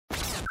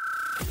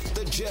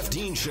The Jeff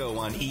Dean Show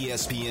on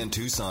ESPN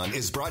Tucson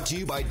is brought to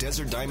you by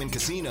Desert Diamond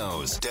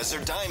Casinos.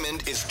 Desert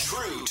Diamond is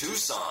true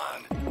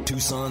Tucson.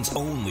 Tucson's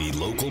only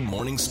local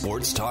morning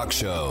sports talk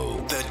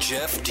show. The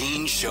Jeff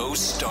Dean Show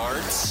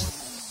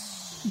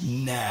starts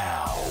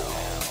now.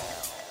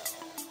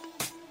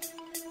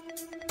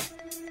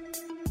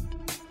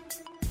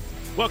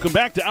 Welcome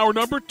back to hour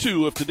number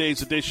 2 of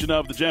today's edition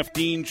of the Jeff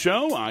Dean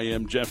Show. I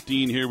am Jeff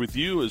Dean here with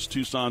you as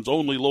Tucson's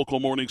only local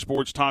morning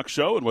sports talk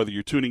show. And whether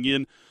you're tuning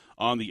in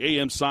on the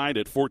AM side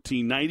at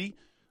 1490,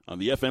 on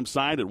the FM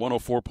side at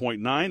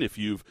 104.9, if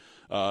you've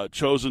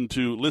chosen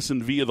to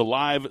listen via the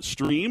live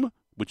stream,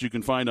 which you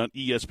can find on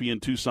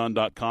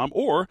ESPNTucson.com,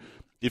 or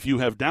if you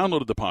have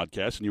downloaded the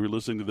podcast and you were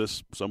listening to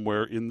this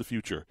somewhere in the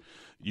future,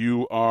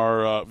 you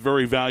are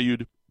very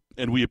valued,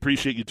 and we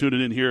appreciate you tuning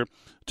in here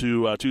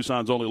to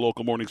Tucson's only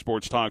local morning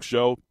sports talk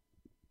show.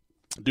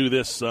 Do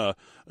this,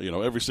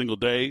 every single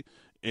day,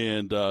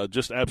 and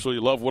just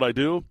absolutely love what I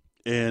do,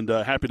 and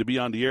happy to be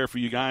on the air for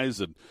you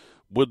guys, and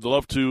would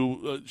love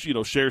to,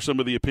 share some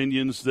of the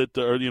opinions that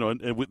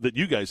that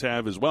you guys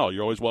have as well.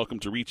 You're always welcome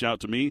to reach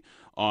out to me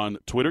on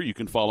Twitter. You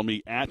can follow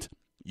me at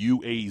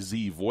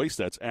UAZ Voice.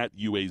 That's at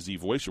UAZ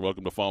Voice. You're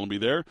welcome to follow me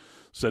there.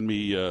 Send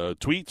me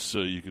tweets.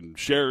 You can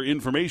share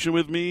information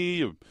with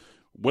me.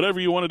 Whatever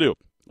you want to do.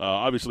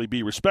 Obviously,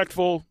 be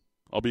respectful.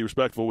 I'll be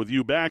respectful with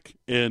you back,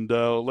 and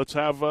let's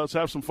have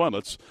some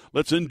fun.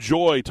 Let's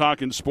enjoy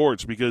talking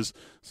sports because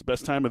it's the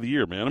best time of the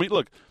year, man. I mean,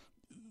 look.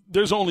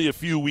 There's only a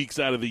few weeks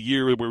out of the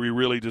year where we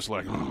really just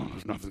like,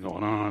 there's nothing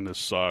going on. This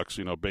sucks.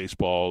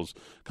 Baseball's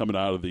coming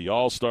out of the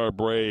All-Star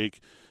break,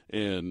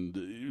 and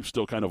you're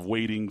still kind of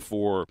waiting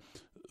for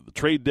the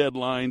trade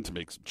deadline to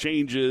make some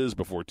changes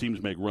before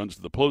teams make runs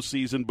to the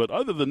postseason. But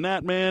other than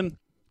that, man,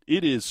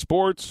 it is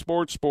sports.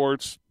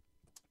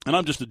 And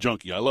I'm just a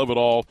junkie. I love it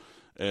all,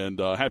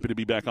 and happy to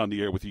be back on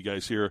the air with you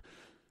guys here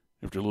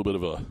after a little bit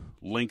of a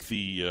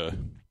lengthy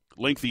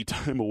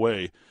time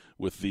away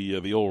with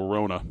the old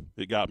Rona.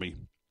 It got me.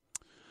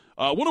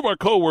 One of our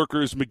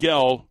coworkers,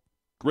 Miguel,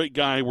 great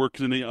guy, works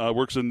in the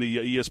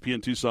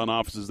ESPN Tucson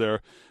offices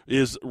there,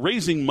 is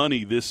raising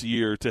money this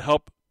year to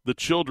help the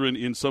children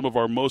in some of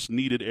our most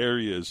needed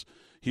areas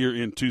here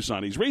in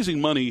Tucson. He's raising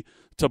money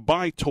to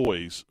buy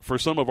toys for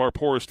some of our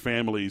poorest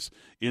families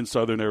in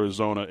southern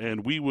Arizona,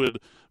 and we would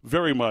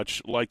very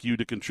much like you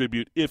to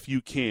contribute, if you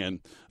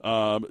can,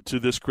 to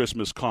this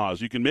Christmas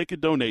cause. You can make a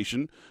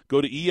donation. Go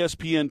to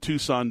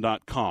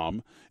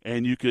ESPNTucson.com,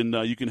 and you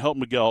can help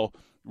Miguel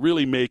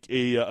really make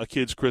a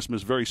kid's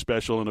Christmas very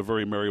special and a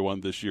very merry one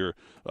this year.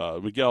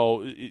 Miguel,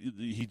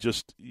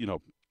 he's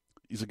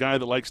a guy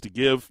that likes to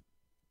give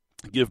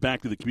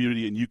back to the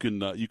community, and you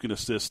can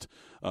assist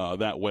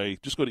that way.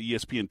 Just go to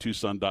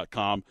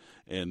ESPNTucson.com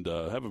and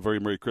have a very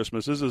merry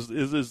Christmas. This is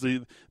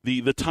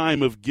the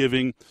time of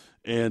giving,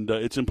 and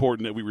it's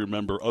important that we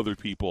remember other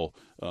people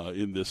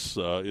in this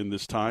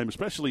time,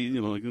 especially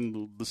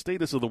in the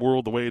status of the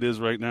world the way it is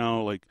right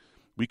now. Like,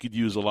 we could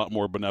use a lot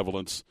more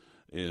benevolence,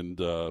 and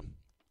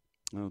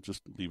I'll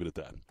just leave it at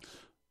that.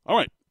 All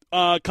right.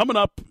 Coming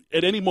up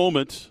at any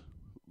moment,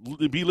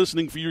 be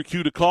listening for your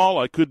cue to call.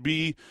 I could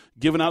be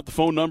giving out the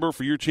phone number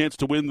for your chance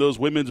to win those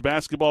women's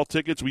basketball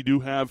tickets. We do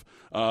have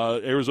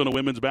Arizona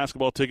women's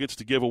basketball tickets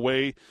to give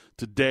away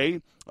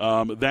today.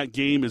 That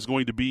game is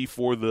going to be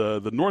for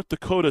the North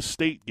Dakota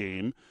State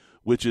game,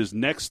 which is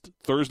next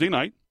Thursday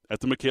night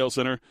at the McHale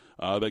Center.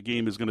 That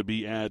game is going to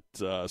be at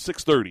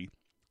 6:30.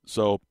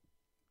 So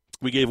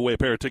we gave away a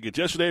pair of tickets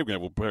yesterday. We're going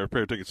to have a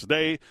pair of tickets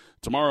today,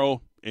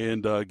 tomorrow,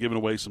 and giving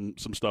away some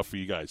stuff for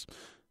you guys.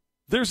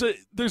 There's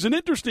an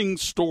interesting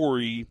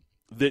story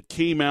that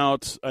came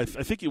out. I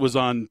think it was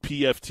on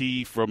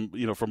PFT from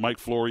Mike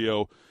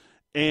Florio,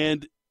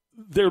 and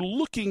they're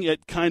looking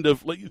at kind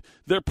of like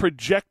they're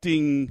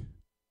projecting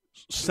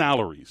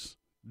salaries,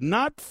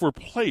 not for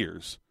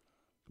players,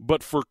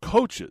 but for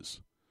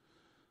coaches.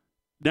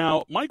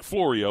 Now, Mike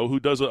Florio, who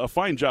does a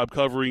fine job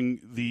covering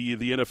the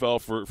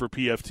NFL for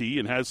PFT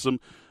and has some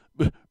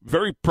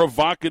very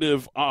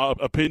provocative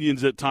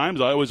opinions at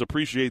times. I always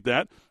appreciate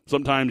that.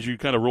 Sometimes you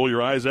kind of roll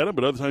your eyes at him,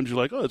 but other times you're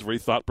like, oh, it's very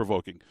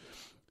thought-provoking.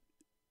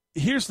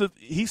 He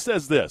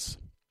says this.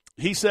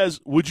 He says,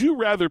 would you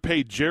rather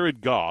pay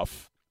Jared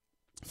Goff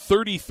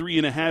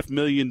 $33.5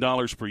 million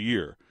per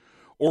year,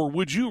 or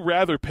would you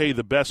rather pay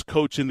the best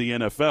coach in the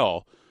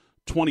NFL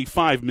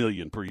 $25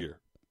 million per year?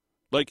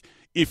 Like,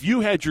 if you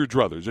had your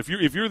druthers, if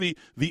you're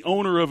the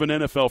owner of an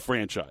NFL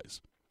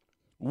franchise,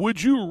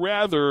 would you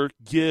rather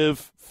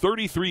give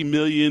 $33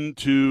 million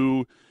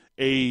to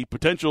a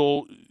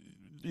potential,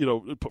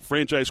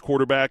 franchise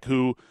quarterback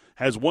who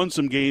has won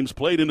some games,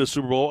 played in a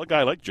Super Bowl, a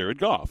guy like Jared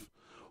Goff?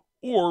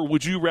 Or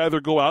would you rather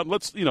go out and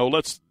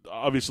let's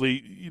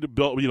obviously, you're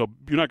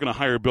not going to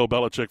hire Bill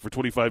Belichick for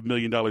 $25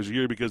 million a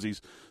year because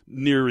he's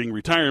nearing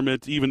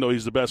retirement, even though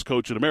he's the best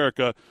coach in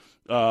America.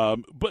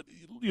 But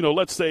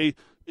let's say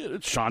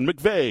Sean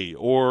McVay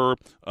or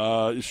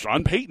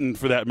Sean Payton,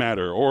 for that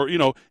matter, or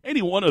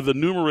any one of the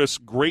numerous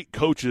great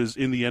coaches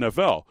in the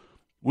NFL.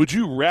 Would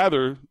you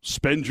rather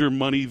spend your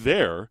money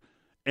there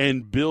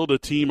and build a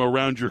team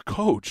around your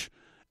coach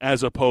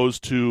as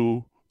opposed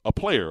to a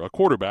player, a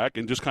quarterback,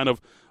 and just kind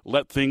of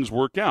let things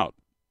work out.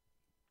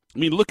 I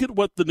mean, look at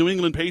what the New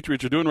England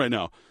Patriots are doing right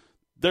now.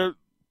 They're,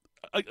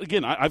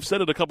 again, I've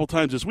said it a couple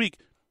times this week,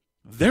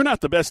 they're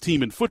not the best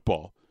team in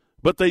football,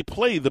 but they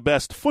play the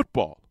best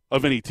football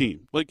of any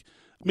team. Like,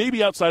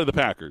 maybe outside of the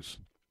Packers.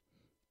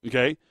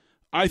 Okay?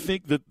 I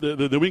think that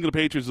the New England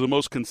Patriots are the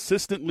most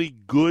consistently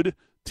good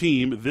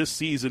team this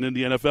season in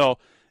the NFL,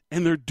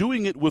 and they're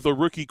doing it with a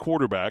rookie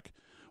quarterback,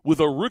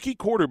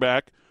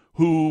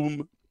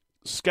 whom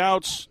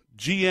scouts,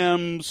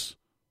 GMs,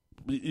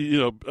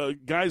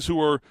 guys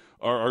who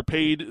are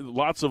paid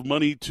lots of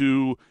money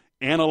to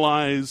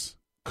analyze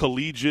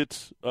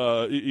collegiate,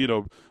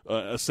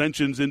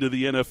 ascensions into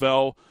the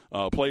NFL,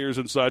 players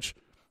and such.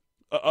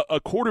 A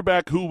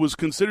quarterback who was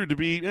considered to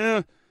be,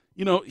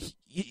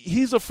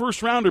 he's a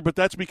first rounder, but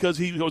that's because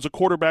he was a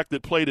quarterback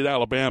that played at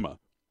Alabama.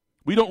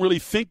 We don't really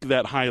think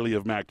that highly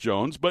of Mac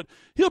Jones, but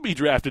he'll be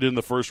drafted in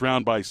the first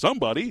round by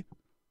somebody.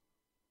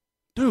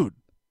 Dude,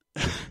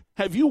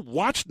 have you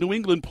watched New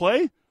England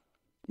play?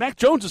 Mac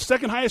Jones is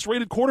second highest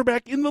rated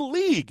quarterback in the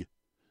league.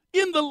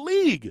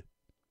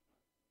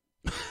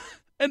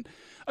 And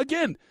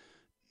again,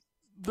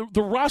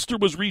 the roster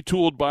was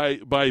retooled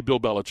by Bill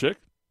Belichick.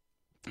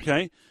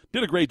 Okay?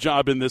 Did a great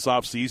job in this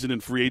offseason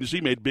in free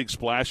agency, made big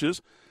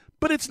splashes.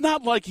 But it's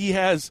not like he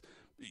has,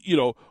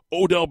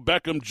 Odell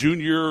Beckham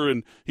Jr.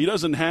 and he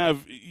doesn't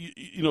have,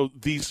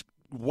 these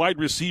wide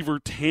receiver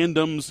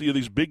tandems,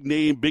 these big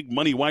name, big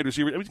money wide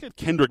receivers. I mean, he's got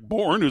Kendrick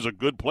Bourne, who's a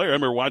good player. I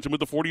remember watching him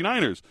with the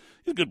 49ers.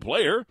 He's a good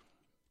player.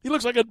 He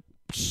looks like a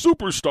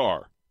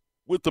superstar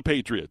with the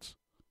Patriots.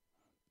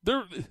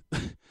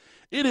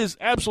 It is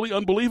absolutely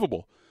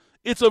unbelievable.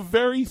 It's a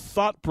very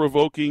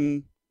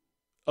thought-provoking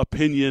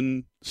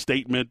opinion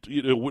statement,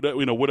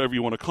 whatever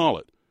you want to call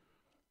it.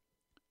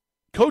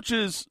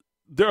 Coaches,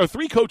 there are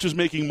 3 coaches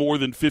making more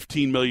than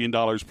 $15 million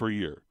per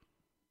year.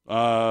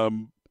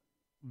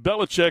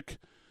 Belichick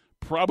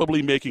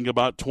probably making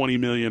about $20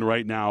 million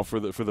right now for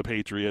the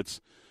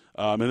Patriots,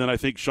 and then I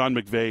think Sean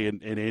McVay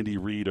and Andy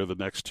Reid are the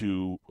next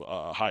 2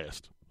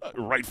 highest.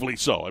 Rightfully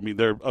so. I mean,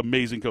 they're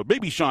amazing coaches.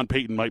 Maybe Sean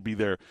Payton might be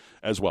there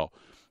as well.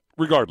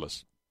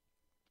 Regardless,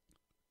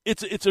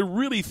 it's a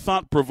really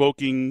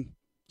thought-provoking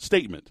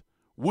statement.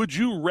 Would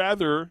you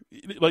rather,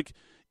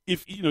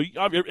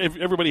 if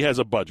everybody has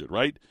a budget,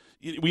 right?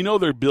 We know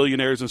they're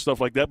billionaires and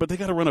stuff like that, but they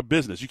got to run a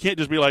business. You can't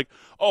just be like,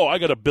 oh, I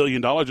got $1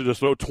 billion and just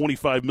throw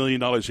 $25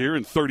 million here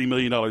and $30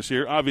 million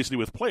here. Obviously,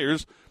 with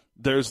players,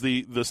 there's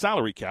the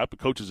salary cap. But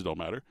coaches, it don't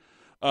matter.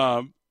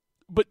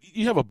 But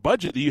you have a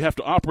budget that you have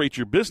to operate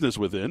your business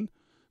within.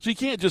 So you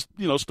can't just,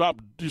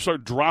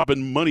 start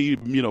dropping money,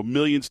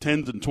 millions,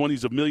 tens and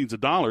 20s of millions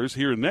of dollars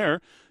here and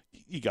there.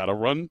 You got to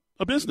run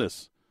a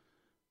business.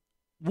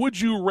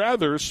 Would you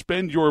rather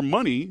spend your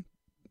money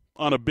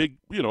on a big,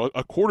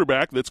 a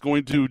quarterback that's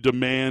going to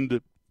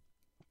demand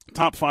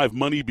top 5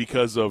 money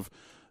because of,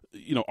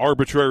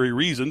 arbitrary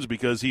reasons,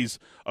 because he's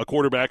a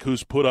quarterback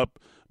who's put up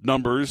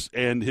numbers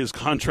and his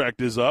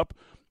contract is up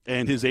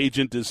and his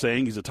agent is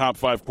saying he's a top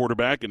 5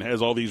 quarterback and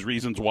has all these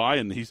reasons why,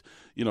 and he's,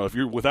 if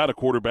you're without a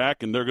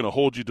quarterback and they're going to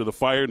hold you to the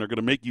fire and they're going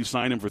to make you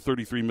sign him for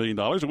 $33 million,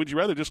 or would you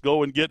rather just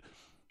go and get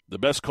the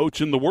best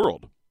coach in the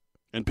world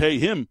and pay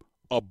him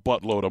a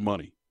buttload of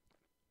money?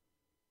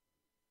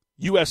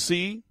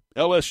 USC,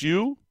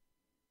 LSU,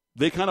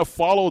 they kind of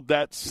followed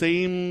that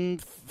same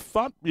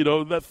thought,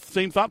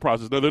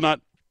 process. Now, they're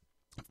not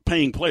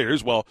paying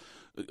players. Well,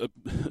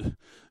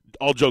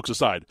 all jokes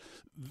aside,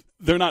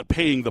 they're not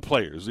paying the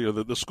players.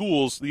 The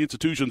schools, the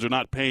institutions are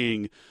not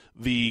paying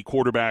the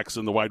quarterbacks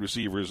and the wide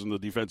receivers and the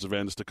defensive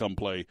ends to come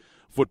play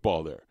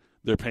football there.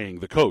 They're paying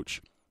the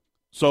coach.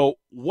 So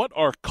what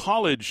are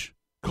college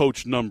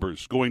coach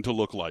numbers going to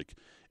look like?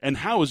 And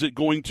how is it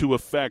going to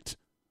affect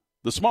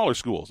the smaller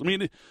schools? I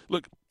mean,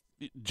 look,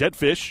 Jedd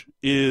Fisch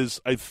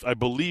is, I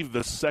believe,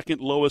 the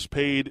second lowest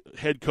paid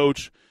head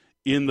coach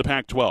in the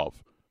Pac-12.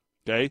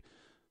 Okay?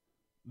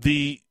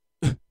 The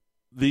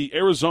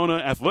Arizona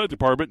Athletic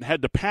Department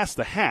had to pass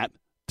the hat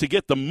to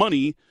get the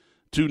money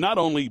to not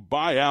only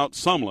buy out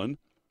Sumlin,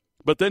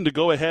 but then to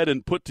go ahead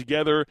and put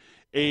together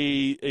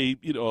a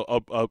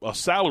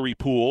salary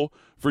pool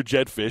for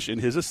Jedd Fisch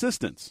and his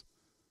assistants.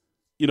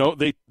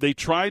 They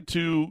tried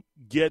to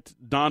get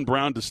Don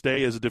Brown to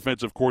stay as a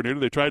defensive coordinator.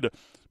 They tried to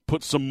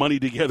put some money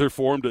together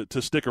for him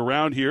to stick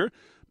around here,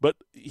 but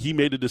he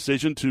made a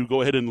decision to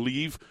go ahead and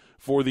leave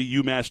for the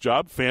UMass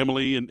job,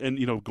 family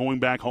and going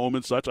back home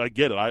and such. I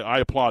get it. I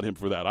applaud him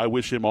for that. I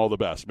wish him all the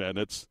best,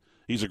 man.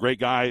 He's a great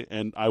guy,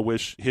 and I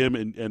wish him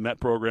and that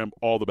program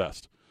all the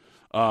best.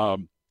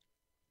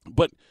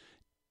 But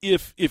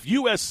if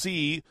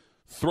USC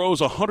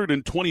throws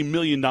 $120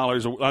 million,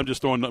 I'm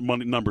just throwing a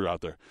number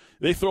out there.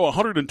 They throw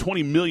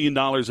 $120 million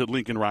at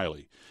Lincoln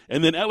Riley.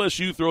 And then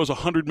LSU throws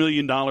 $100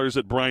 million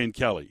at Brian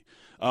Kelly.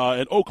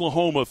 And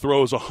Oklahoma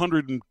throws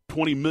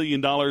 $120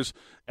 million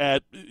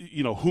at,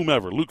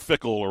 whomever, Luke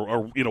Fickell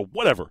or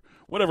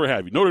whatever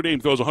have you. Notre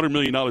Dame throws $100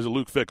 million at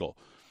Luke Fickell.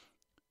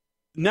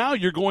 Now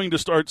you're going to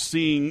start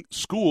seeing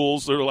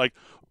schools that are like,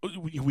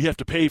 we have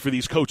to pay for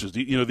these coaches.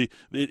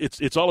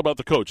 It's all about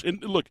the coach.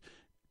 And look,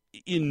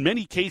 in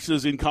many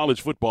cases in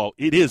college football,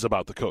 it is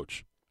about the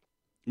coach.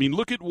 I mean,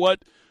 look at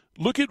what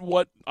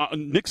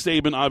Nick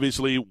Saban,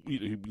 obviously,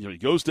 he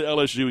goes to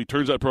LSU, he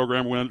turns that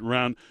program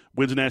around,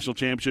 wins a national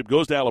championship,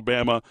 goes to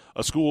Alabama,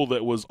 a school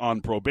that was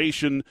on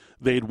probation.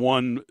 They'd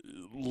won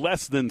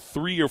less than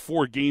 3 or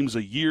 4 games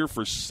a year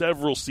for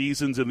several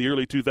seasons in the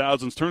early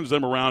 2000s, turns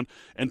them around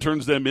and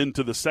turns them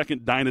into the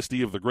second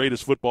dynasty of the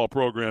greatest football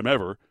program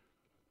ever.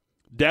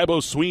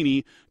 Dabo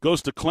Swinney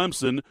goes to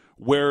Clemson,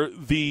 where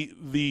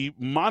the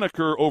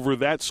moniker over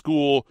that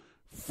school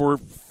for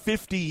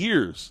 50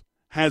 years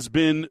has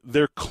been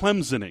their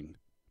Clemsoning,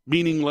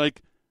 meaning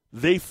like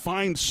they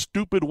find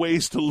stupid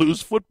ways to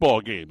lose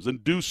football games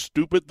and do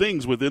stupid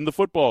things within the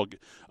football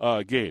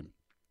game.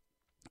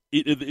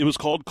 It was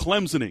called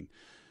Clemsoning.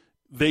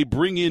 They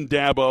bring in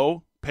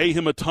Dabo, pay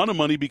him a ton of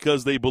money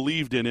because they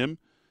believed in him,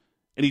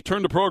 and he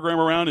turned the program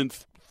around in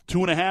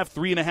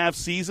 3.5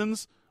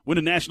 seasons,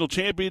 winning national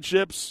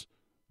championships,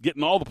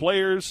 getting all the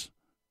players,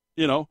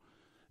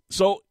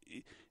 So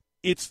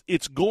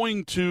it's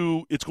going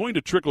to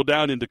trickle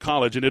down into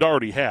college, and it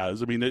already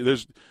has. I mean,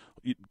 there's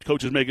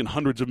coaches making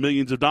hundreds of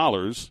millions of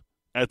dollars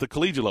at the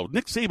collegiate level.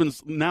 Nick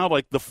Saban's now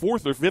like the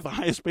 4th or 5th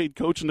highest paid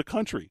coach in the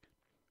country.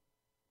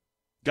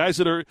 Guys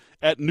that are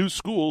at new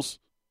schools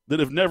that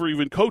have never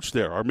even coached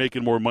there are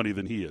making more money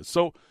than he is.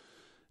 So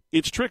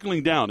it's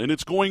trickling down, and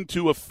it's going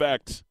to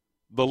affect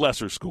the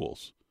lesser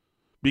schools.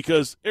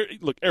 Because,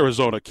 look,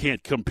 Arizona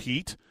can't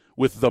compete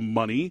with the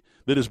money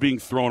that is being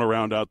thrown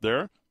around out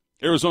there.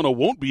 Arizona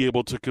won't be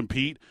able to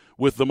compete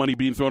with the money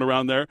being thrown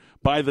around there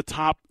by the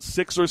top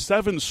 6 or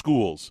 7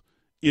 schools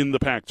in the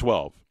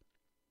Pac-12.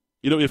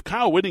 If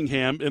Kyle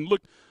Whittingham, and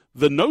look,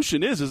 the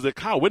notion is that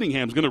Kyle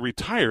Whittingham's going to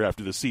retire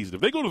after the season.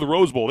 If they go to the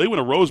Rose Bowl, they win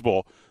a Rose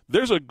Bowl,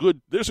 there's a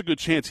good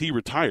chance he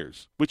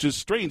retires, which is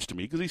strange to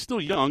me because he's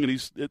still young and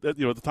he's at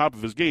the top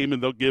of his game,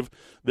 and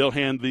they'll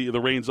hand the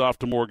reins off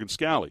to Morgan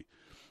Scalley.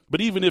 But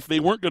even if they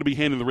weren't going to be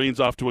handing the reins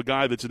off to a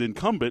guy that's an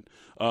incumbent,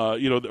 or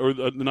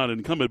not an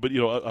incumbent, but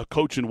a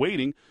coach in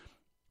waiting,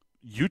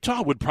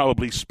 Utah would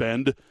probably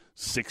spend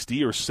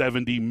 $60 or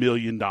 $70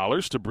 million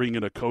to bring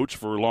in a coach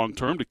for long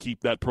term to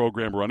keep that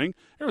program running.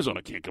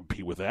 Arizona can't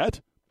compete with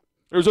that.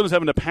 Arizona's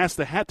having to pass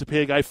the hat to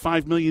pay a guy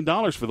 $5 million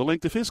for the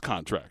length of his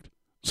contract.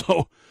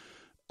 So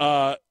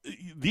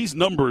these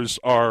numbers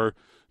are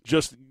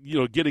just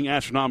getting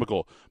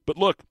astronomical. But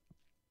look,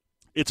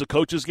 it's a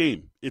coach's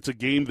game. It's a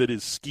game that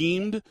is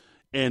schemed,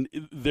 and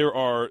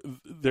there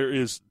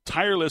is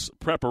tireless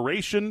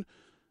preparation.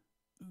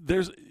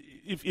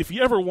 If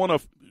you ever want to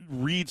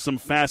read some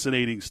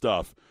fascinating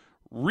stuff,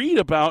 read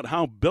about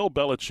how Bill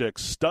Belichick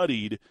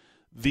studied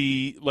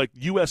the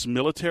U.S.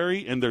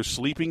 military and their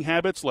sleeping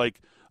habits,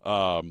 like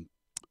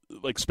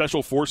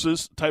special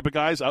forces type of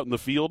guys out in the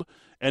field,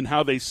 and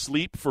how they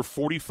sleep for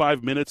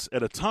 45 minutes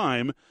at a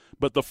time.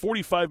 But the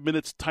 45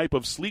 minutes type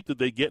of sleep that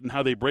they get and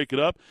how they break it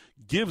up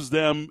gives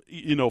them,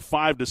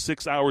 5 to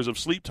 6 hours of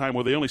sleep time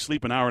where they only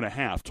sleep an hour and a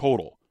half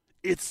total.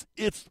 It's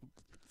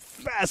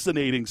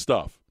fascinating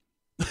stuff.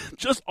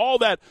 Just all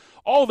that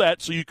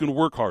so you can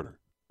work harder.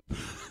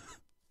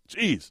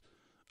 Jeez.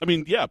 I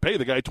mean, yeah, pay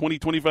the guy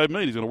 $20-25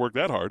 million. He's going to work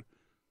that hard.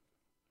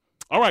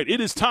 All right, it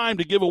is time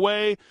to give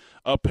away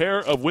a pair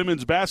of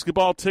women's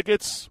basketball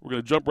tickets. We're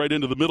going to jump right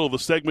into the middle of the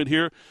segment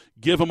here.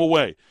 Give them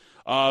away.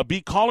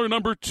 Be caller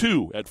number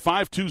 2 at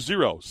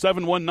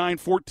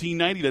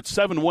 520-719-1490. That's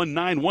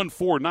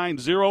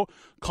 719-1490.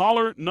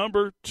 Caller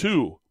number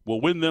 2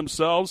 will win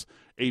themselves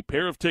a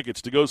pair of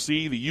tickets to go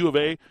see the U of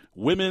A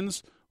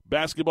women's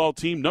basketball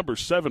team, number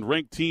 7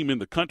 ranked team in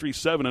the country,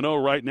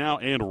 7-0 right now,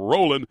 and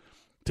rolling,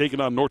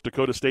 taking on North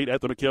Dakota State at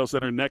the McHale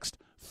Center next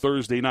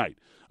Thursday night.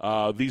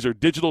 These are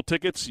digital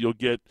tickets. You'll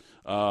get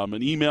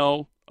an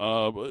email.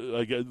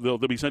 They'll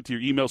be sent to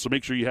your email, so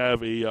make sure you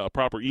have a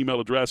proper email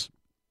address.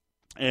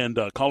 And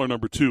caller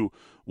number 2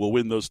 will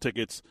win those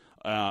tickets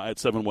at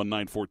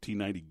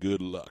 719-1490.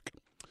 Good luck.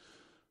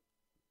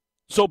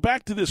 So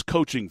back to this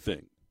coaching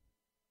thing.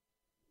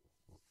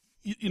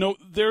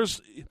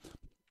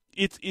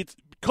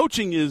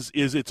 Coaching is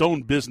its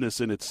own business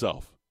in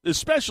itself,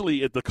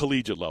 especially at the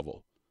collegiate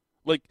level.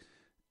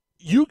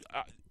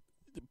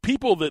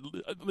 People that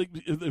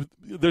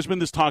there's been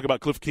this talk about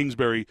Cliff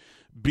Kingsbury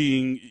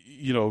being,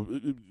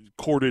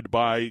 courted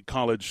by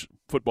college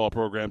football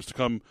programs to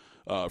come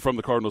from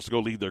the Cardinals to go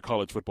lead their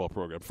college football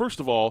program. First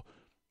of all,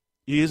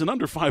 he has an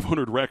under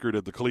 500 record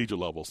at the collegiate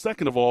level.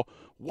 Second of all,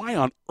 why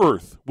on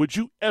earth would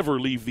you ever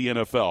leave the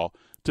NFL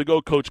to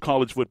go coach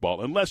college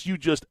football unless you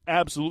just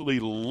absolutely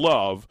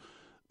love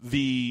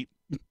the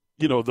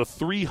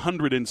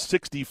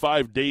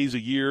 365 days a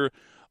year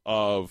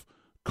of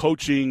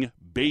coaching,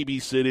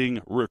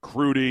 babysitting,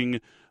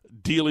 recruiting,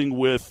 dealing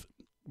with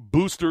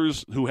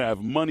boosters who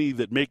have money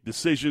that make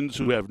decisions,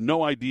 who have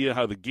no idea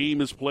how the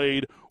game is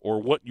played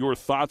or what your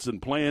thoughts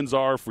and plans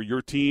are for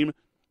your team.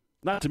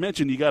 Not to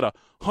mention you got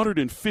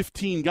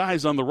 115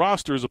 guys on the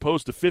roster as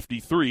opposed to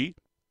 53.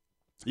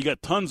 You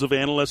got tons of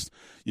analysts.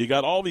 You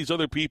got all these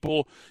other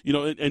people,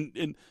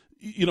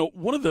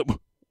 one of the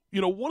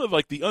one of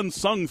like the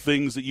unsung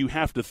things that you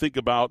have to think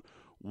about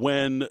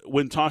when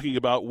talking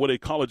about what a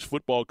college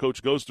football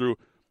coach goes through,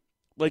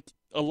 like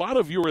a lot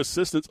of your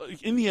assistants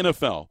in the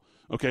NFL,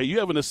 okay, you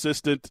have an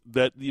assistant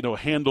that,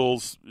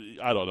 handles,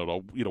 I don't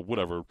know,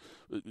 whatever,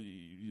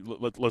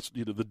 let's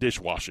the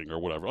dishwashing or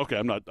whatever.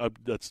 Okay,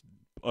 that's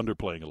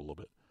underplaying it a little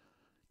bit.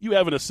 You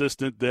have an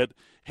assistant that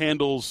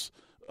handles,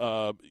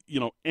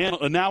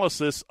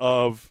 analysis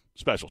of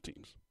special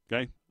teams,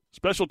 okay?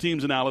 Special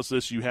teams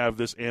analysis, you have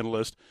this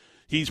analyst.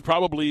 He's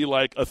probably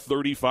like a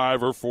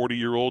 35 or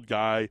 40-year-old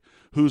guy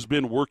who's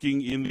been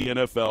working in the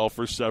NFL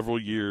for several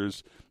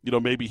years.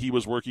 Maybe he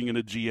was working in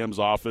a GM's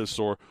office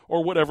or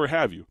whatever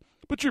have you.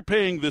 But you're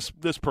paying this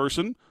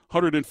person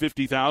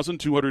 $150,000,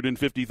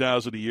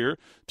 $250,000 a year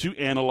to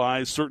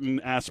analyze certain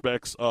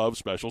aspects of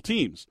special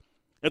teams.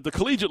 At the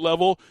collegiate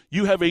level,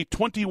 you have a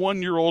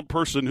 21-year-old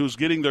person who's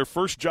getting their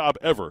first job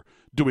ever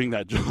doing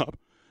that job.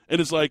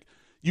 And it's like,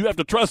 you have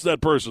to trust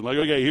that person. Like,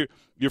 okay, here,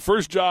 your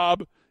first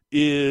job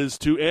is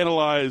to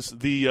analyze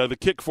the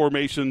kick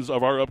formations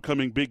of our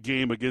upcoming big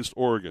game against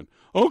Oregon.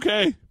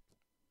 Okay.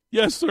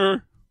 Yes,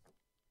 sir.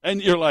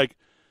 And you're like,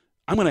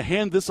 I'm going to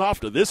hand this off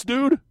to this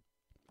dude?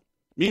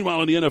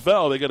 Meanwhile, in the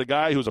NFL, they got a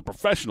guy who's a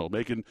professional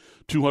making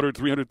 $200,000,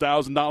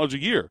 $300,000 a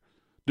year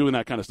doing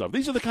that kind of stuff.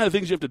 These are the kind of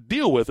things you have to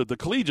deal with at the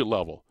collegiate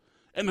level.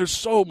 And there's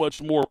so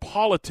much more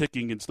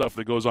politicking and stuff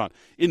that goes on.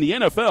 In the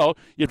NFL,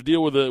 you have to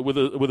deal with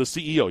a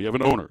CEO. You have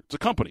an owner. It's a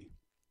company.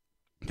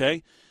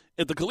 Okay?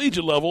 At the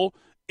collegiate level,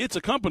 it's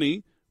a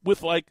company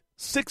with like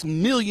 6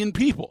 million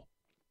people.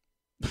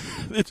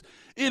 It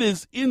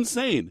is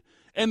insane.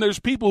 And there's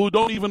people who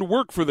don't even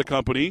work for the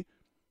company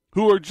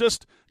who are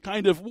just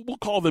kind of, we'll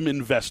call them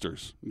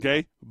investors,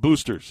 okay?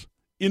 Boosters.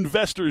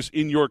 Investors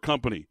in your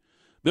company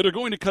that are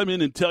going to come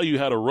in and tell you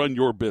how to run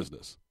your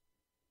business.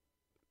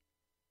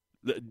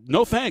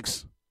 No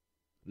thanks.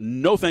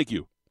 No thank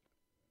you.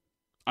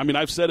 I mean,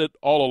 I've said it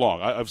all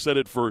along. I've said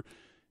it for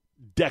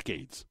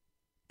decades.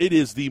 It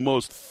is the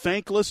most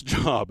thankless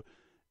job.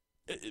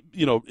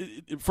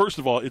 First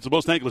of all, it's the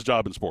most thankless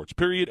job in sports.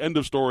 Period. End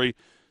of story.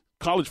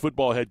 College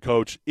football head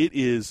coach. It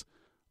is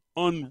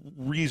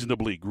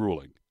unreasonably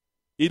grueling.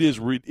 It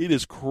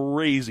is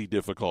crazy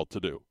difficult to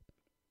do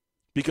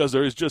because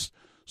there is just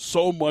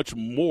so much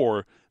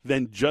more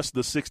than just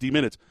the 60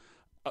 minutes.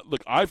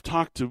 Look, I've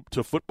talked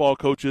to football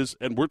coaches,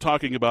 and we're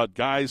talking about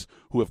guys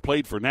who have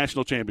played for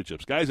national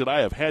championships, guys that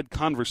I have had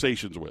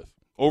conversations with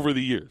over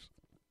the years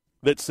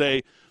that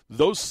say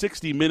those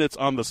 60 minutes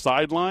on the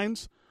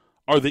sidelines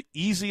are the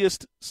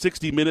easiest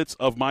 60 minutes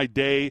of my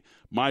day,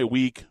 my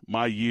week,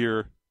 my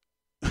year.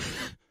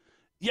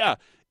 Yeah,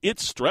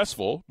 it's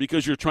stressful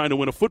because you're trying to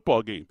win a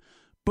football game,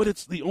 but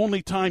it's the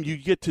only time you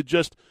get to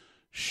just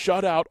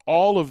shut out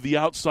all of the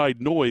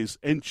outside noise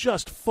and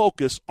just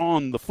focus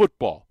on the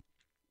football.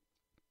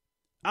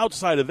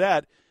 Outside of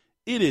that,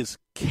 it is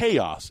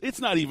chaos. It's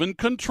not even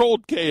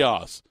controlled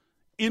chaos.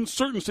 In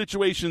certain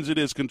situations, it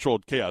is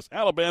controlled chaos.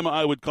 Alabama,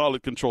 I would call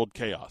it controlled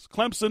chaos.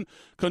 Clemson,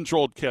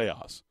 controlled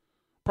chaos.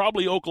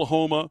 Probably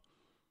Oklahoma,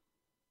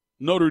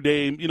 Notre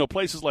Dame,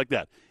 places like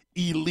that.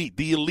 Elite,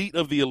 the elite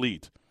of the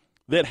elite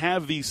that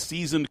have these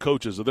seasoned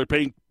coaches that they're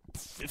paying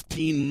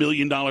 $15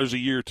 million a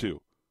year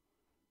to.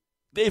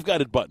 They've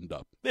got it buttoned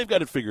up. They've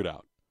got it figured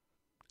out.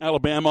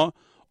 Alabama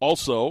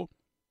also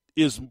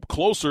is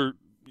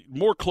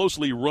more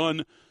closely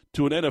run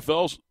to an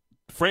NFL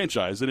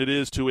franchise than it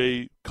is to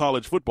a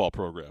college football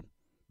program.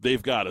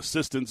 They've got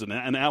assistants and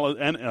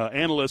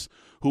analysts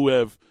who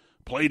have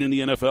played in the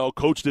NFL,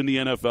 coached in the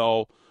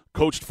NFL,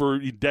 coached for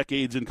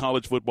decades in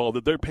college football,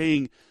 that they're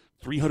paying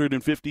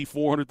 $350,000,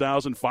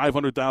 $400,000,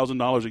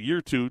 $500,000 a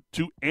year to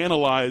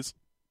analyze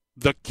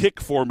the kick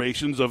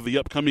formations of the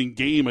upcoming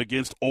game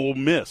against Ole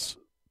Miss.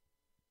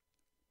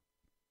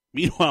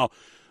 Meanwhile,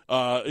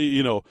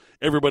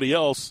 everybody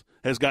else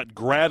has got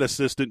grad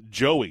assistant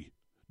Joey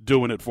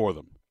doing it for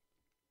them.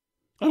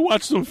 I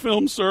watched some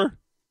film, sir.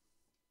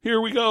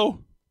 Here we go.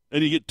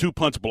 And you get 2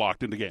 punts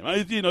blocked in the game.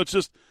 It's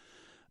just,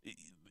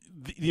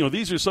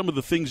 these are some of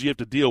the things you have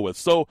to deal with.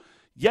 So,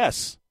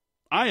 yes,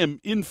 I am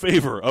in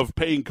favor of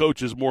paying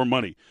coaches more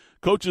money.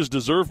 Coaches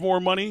deserve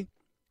more money.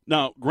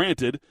 Now,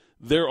 granted,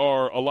 there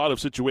are a lot of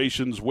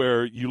situations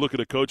where you look at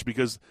a coach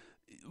because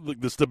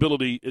the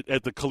stability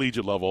at the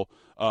collegiate level,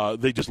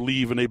 they just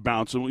leave and they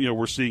bounce. And,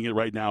 we're seeing it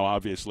right now,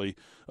 obviously,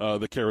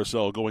 the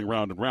carousel going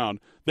round and round.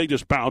 They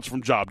just bounce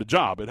from job to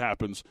job. It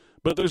happens.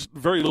 But there's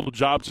very little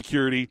job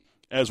security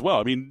as well.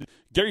 I mean,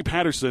 Gary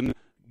Patterson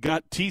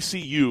got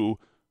TCU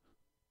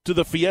to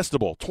the Fiesta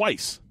Bowl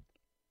twice.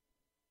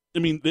 I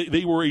mean,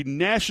 they were a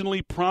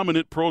nationally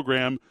prominent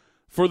program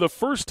for the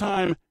first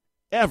time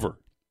ever.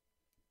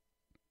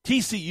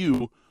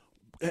 TCU,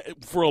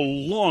 for a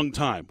long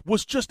time,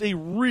 was just a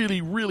really,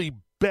 really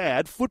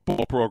bad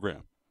football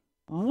program.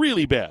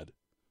 Really bad.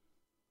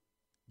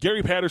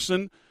 Gary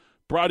Patterson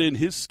brought in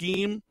his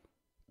scheme,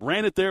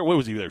 ran it there. What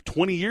was he there,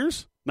 20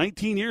 years?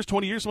 19 years,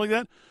 20 years, something like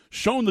that?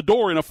 Shown the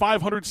door in a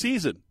 500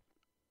 season.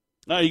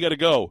 Now you got to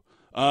go.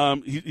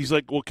 He's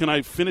like, well, can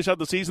I finish out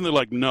the season? They're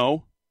like,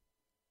 no.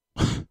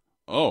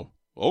 Oh,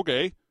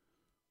 okay.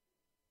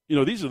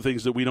 these are the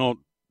things that we don't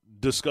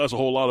discuss a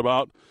whole lot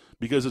about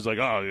because it's like,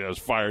 oh, yeah, he's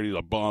fired, he's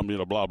a bum,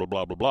 blah, blah,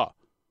 blah, blah, blah.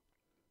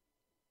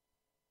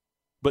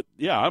 But,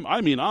 yeah,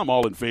 I'm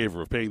all in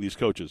favor of paying these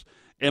coaches.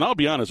 And I'll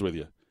be honest with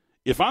you.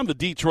 If I'm the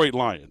Detroit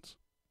Lions,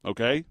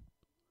 okay,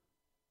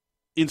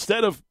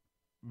 instead of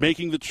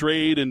making the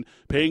trade and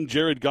paying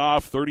Jared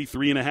Goff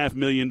 $33.5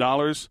 million,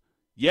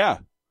 yeah,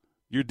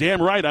 you're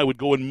damn right I would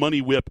go and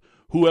money whip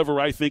whoever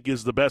I think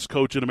is the best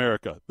coach in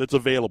America that's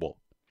available,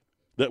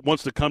 that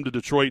wants to come to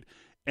Detroit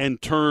and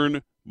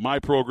turn my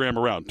program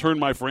around, turn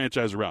my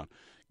franchise around.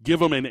 Give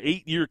them an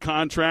 8-year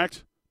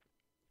contract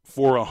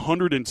for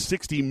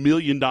 $160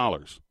 million.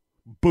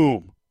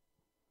 Boom.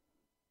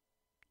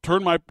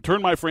 Turn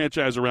my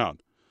franchise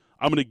around.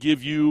 I'm going to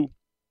give you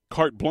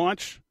carte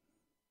blanche.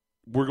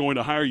 We're going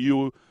to hire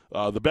you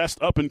the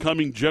best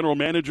up-and-coming general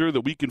manager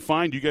that we can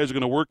find. You guys are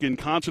going to work in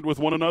concert with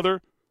one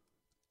another,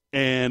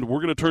 and we're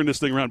going to turn this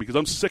thing around because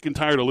I'm sick and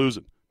tired of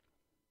losing.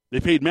 They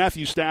paid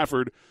Matthew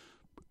Stafford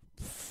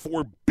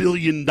 $4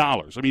 billion.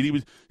 I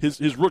mean,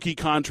 his rookie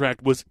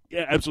contract was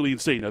absolutely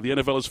insane. Now, the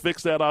NFL has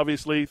fixed that,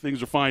 obviously.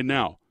 Things are fine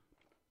now.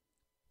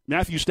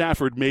 Matthew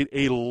Stafford made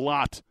a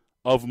lot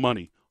of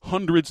money,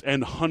 hundreds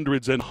and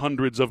hundreds and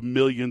hundreds of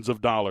millions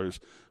of dollars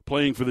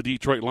playing for the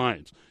Detroit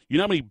Lions. You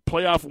know how many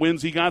playoff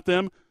wins he got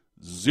them?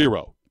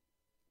 0.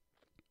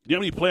 You know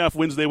how many playoff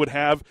wins they would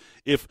have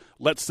if,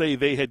 let's say,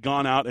 they had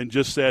gone out and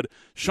just said,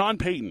 Sean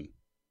Payton,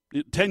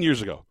 10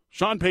 years ago,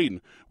 Sean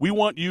Payton, we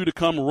want you to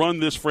come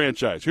run this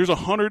franchise. Here's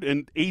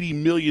 $180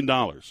 million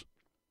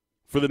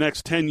for the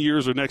next 10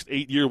 years or next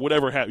 8 years,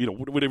 whatever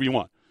you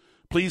want.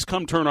 Please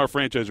come turn our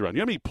franchise around. You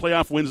know how many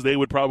playoff wins they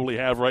would probably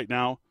have right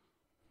now?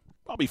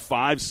 Probably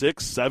 5,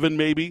 6, 7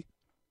 maybe.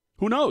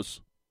 Who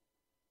knows?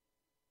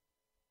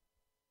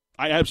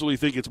 I absolutely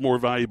think it's more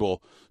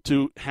valuable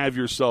to have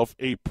yourself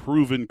a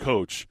proven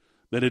coach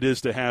than it is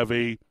to have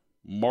a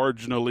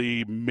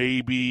marginally,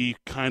 maybe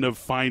kind of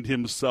find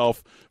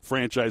himself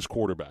franchise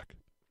quarterback.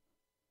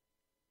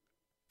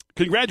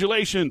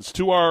 Congratulations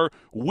to our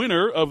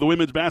winner of the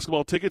women's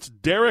basketball tickets,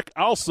 Derek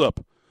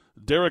Alsup.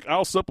 Derek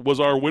Alsup was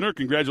our winner.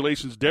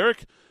 Congratulations,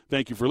 Derek.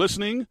 Thank you for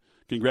listening.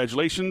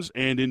 Congratulations,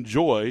 and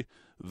enjoy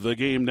the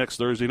game next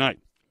Thursday night.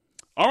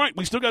 All right,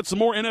 we still got some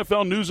more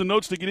NFL news and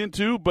notes to get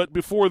into, but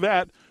before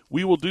that,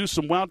 we will do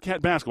some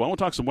Wildcat basketball. I want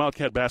to talk some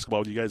Wildcat basketball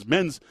with you guys.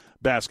 Men's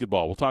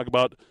basketball. We'll talk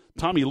about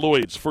Tommy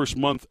Lloyd's first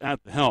month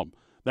at the helm.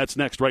 That's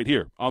next right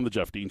here on The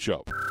Jeff Dean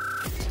Show.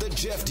 The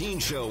Jeff Dean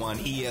Show on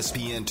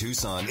ESPN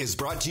Tucson is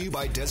brought to you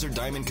by Desert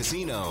Diamond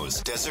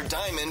Casinos. Desert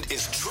Diamond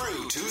is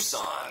true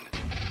Tucson.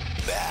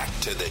 Back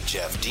to the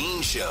Jeff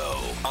Dean Show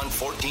on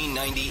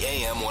 1490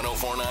 AM,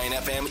 104.9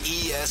 FM,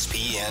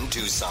 ESPN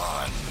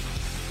Tucson.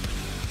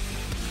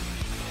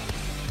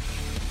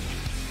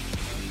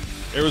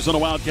 Arizona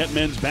Wildcat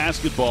men's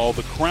basketball,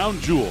 the crown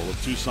jewel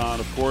of Tucson,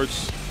 of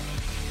course,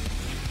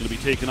 going to be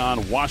taking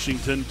on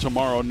Washington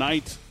tomorrow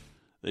night.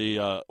 They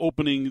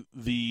opening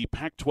the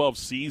Pac-12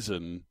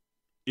 season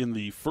in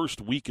the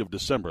first week of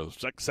December,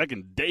 the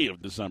second day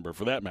of December,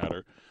 for that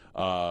matter.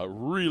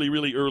 Really,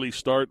 really early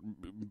start,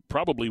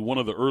 probably one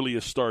of the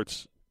earliest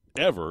starts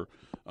ever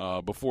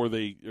before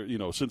they,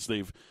 since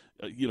they've,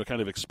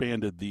 kind of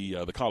expanded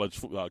the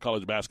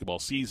college basketball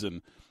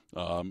season.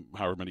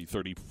 However many,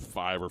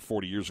 35 or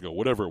 40 years ago,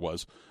 whatever it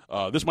was.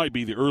 This might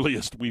be the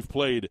earliest we've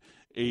played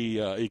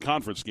a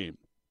conference game.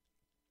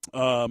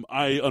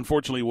 I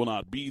unfortunately will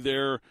not be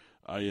there.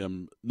 I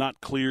am not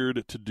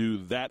cleared to do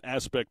that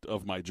aspect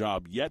of my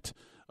job yet,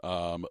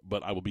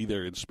 but I will be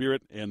there in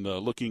spirit and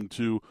looking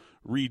to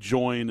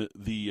rejoin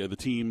the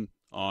team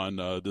on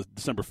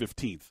December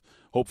 15th.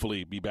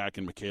 Hopefully be back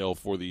in McHale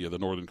for the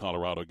Northern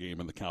Colorado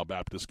game and the Cal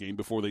Baptist game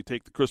before they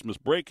take the Christmas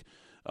break.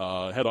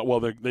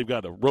 They've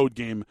got a road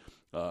game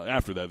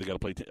after that. They got to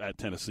play at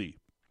Tennessee.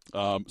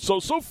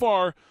 So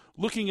far,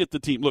 looking at the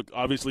team, look,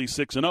 obviously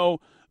 6-0.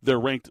 They're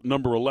ranked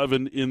number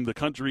 11 in the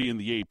country in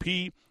the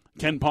AP.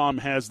 Ken Pom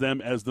has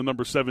them as the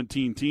number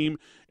 17 team,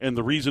 and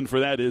the reason for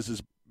that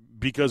is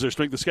because their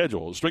strength of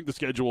schedule. The strength of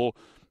schedule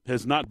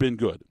has not been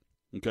good.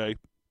 Okay,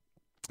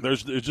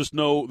 there's just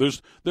no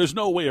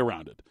way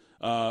around it.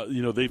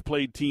 They've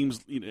played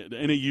teams.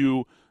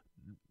 NAU,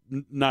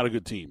 not a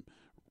good team.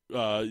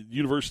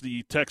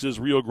 University, Texas,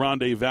 Rio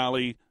Grande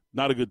Valley,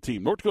 not a good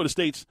team. North Dakota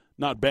State's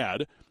not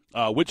bad.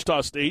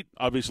 Wichita State,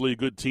 obviously a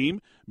good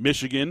team.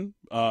 Michigan,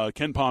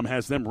 Ken Pom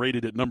has them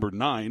rated at number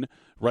 9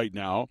 right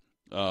now.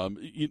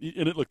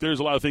 Look, there's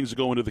a lot of things that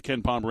go into the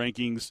Ken Pom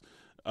rankings.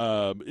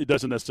 It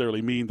doesn't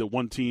necessarily mean that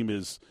one team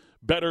is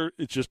better.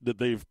 It's just that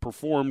they've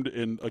performed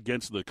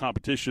against the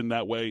competition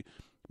that way.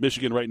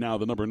 Michigan right now,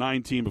 the number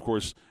 9 team. Of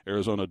course,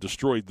 Arizona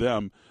destroyed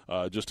them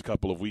just a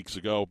couple of weeks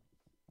ago.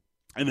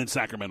 And then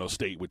Sacramento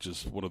State, which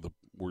is one of the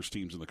worst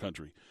teams in the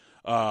country.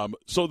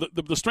 So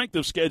the strength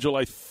of schedule,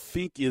 I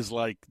think, is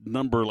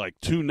number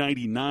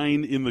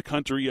 299 in the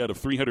country out of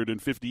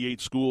 358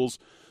 schools.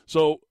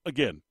 So,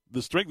 again,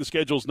 the strength of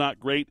schedule is not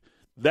great.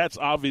 That's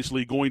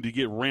obviously going to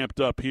get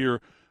ramped up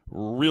here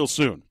real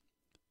soon.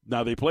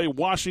 Now they play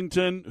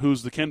Washington,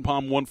 who's the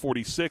KenPom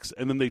 146,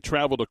 and then they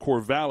travel to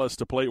Corvallis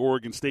to play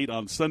Oregon State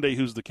on Sunday,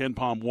 who's the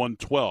KenPom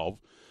 112.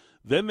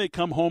 Then they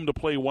come home to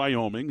play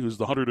Wyoming, who's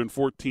the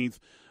 114th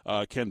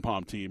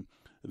KenPom team.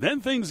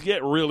 Then things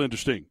get real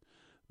interesting.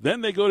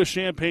 Then they go to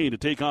Champaign to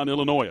take on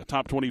Illinois, a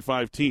top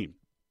 25 team.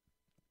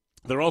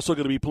 They're also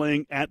going to be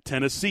playing at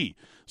Tennessee.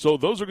 So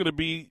those are going to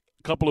be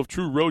a couple of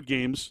true road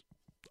games.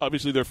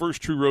 Obviously, their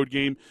first true road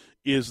game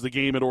is the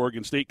game at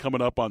Oregon State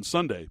coming up on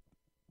Sunday.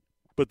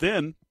 But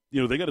then,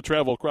 they got to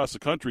travel across the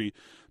country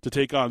to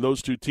take on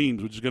those two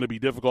teams, which is going to be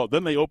difficult.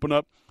 Then they open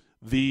up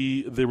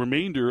the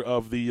remainder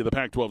of the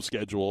Pac-12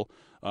 schedule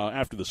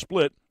after the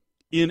split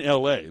in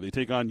L.A. They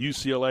take on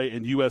UCLA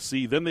and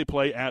USC. Then they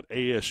play at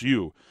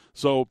ASU.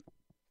 So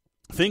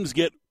things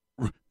get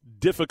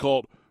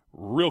difficult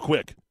real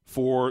quick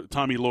for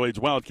Tommy Lloyd's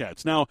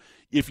Wildcats. Now,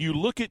 if you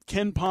look at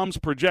KenPom's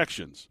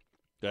projections,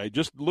 okay,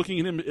 just looking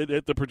at him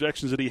at the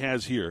projections that he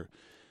has here,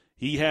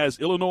 he has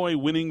Illinois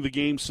winning the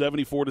game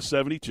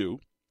 74-72.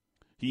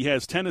 He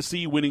has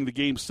Tennessee winning the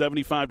game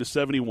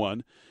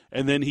 75-71,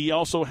 and then he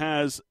also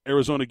has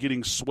Arizona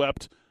getting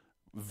swept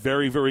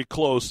very, very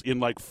close in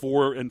like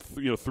 3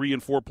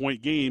 and 4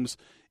 point games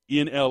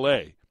in LA.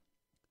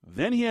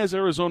 Then he has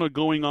Arizona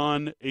going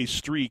on a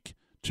streak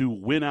to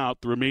win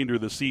out the remainder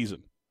of the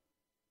season.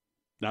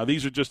 Now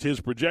these are just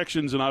his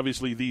projections, and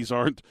obviously these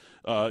aren't,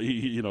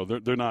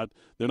 they're not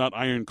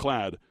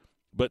ironclad.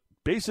 But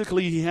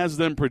basically, he has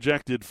them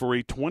projected for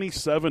a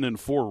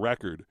 27-4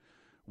 record,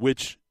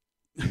 which,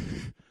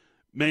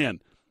 man,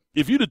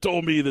 if you'd have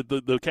told me that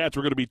the Cats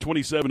were going to be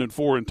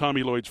 27-4 in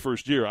Tommy Lloyd's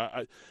first year,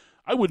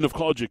 I wouldn't have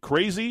called you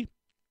crazy.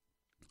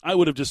 I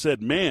would have just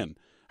said, man,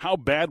 how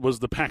bad was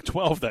the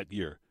Pac-12 that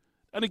year?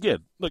 And again,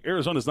 look,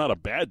 Arizona's not a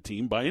bad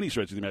team by any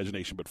stretch of the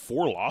imagination, but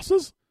 4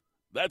 losses?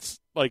 That's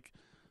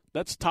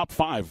top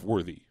 5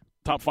 worthy,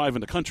 top 5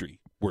 in the country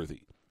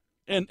worthy.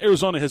 And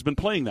Arizona has been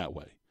playing that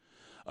way.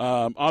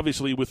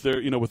 Obviously, with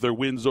their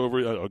wins over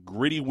a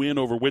gritty win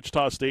over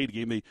Wichita State, a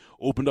game they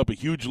opened up a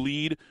huge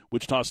lead.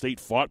 Wichita State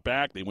fought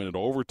back. They went into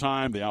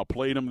overtime. They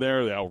outplayed them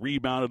there. They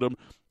out-rebounded them.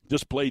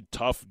 Just played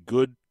tough,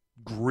 good,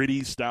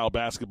 gritty style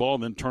basketball,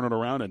 and then turn it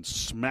around and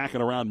smack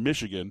it around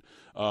Michigan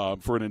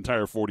for an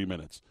entire 40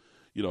 minutes.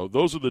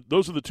 Those are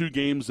the two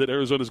games that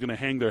Arizona's going to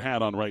hang their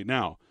hat on right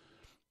now.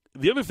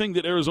 The other thing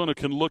that Arizona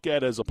can look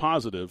at as a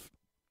positive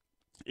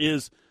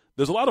is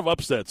there's a lot of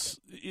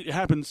upsets. It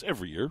happens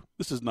every year.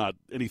 This is not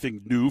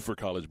anything new for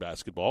college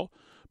basketball.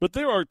 But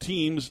there are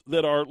teams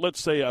that are,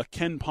 let's say, a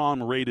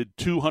KenPom-rated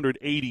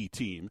 280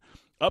 team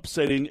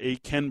upsetting a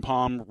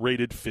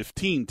KenPom-rated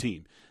 15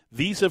 team.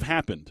 These have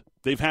happened.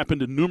 They've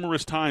happened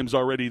numerous times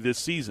already this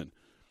season.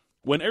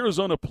 When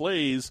Arizona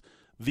plays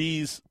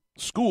these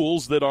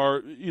schools that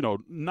are,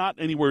 not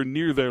anywhere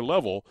near their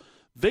level,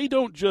 they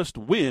don't just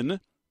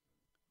win.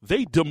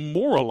 They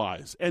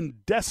demoralize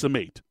and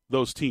decimate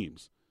those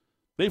teams.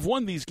 They've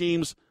won these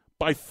games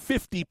by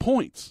 50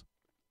 points.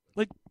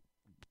 Like,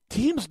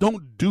 teams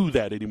don't do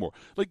that anymore.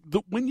 Like,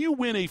 when you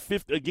win a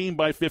game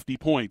by 50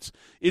 points,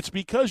 it's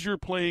because you're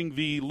playing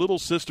the little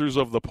sisters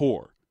of the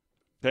poor.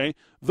 Okay?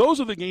 Those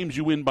are the games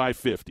you win by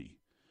 50.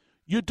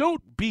 You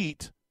don't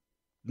beat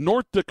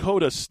North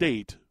Dakota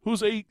State,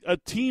 who's a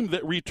team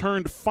that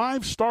returned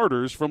 5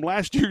 starters from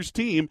last year's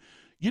team.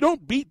 You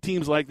don't beat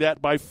teams like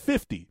that by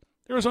 50.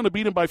 Arizona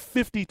beat them by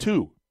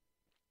 52.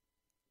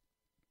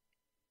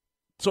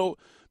 So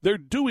they're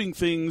doing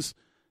things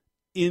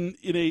in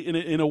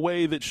a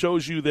way that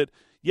shows you that,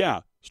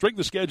 yeah, strength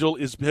of schedule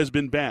has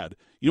been bad.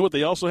 You know what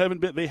they also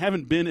haven't been? They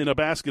haven't been in a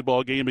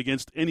basketball game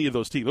against any of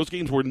those teams. Those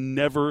games were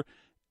never,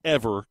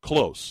 ever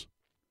close.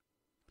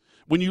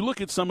 When you look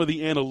at some of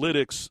the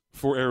analytics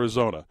for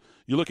Arizona,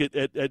 you look at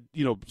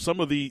some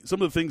of the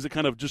things that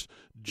kind of just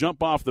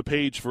jump off the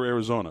page for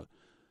Arizona.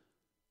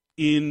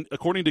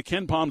 According to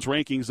KenPom's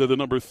rankings, they're the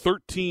number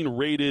 13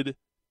 rated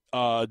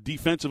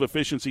defensive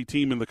efficiency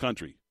team in the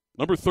country.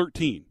 Number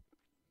 13.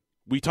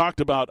 We talked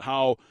about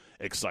how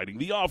exciting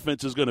the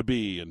offense is going to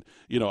be, and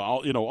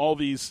all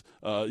these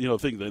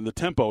things, and the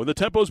tempo. And the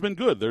tempo's been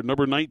good. They're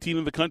number 19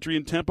 in the country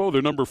in tempo.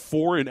 They're number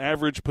 4 in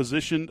average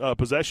possession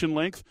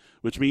length,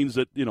 which means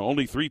that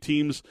only 3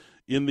 teams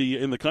in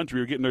the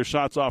country are getting their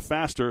shots off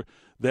faster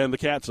than the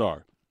Cats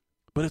are.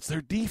 But it's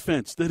their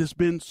defense that has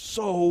been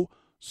so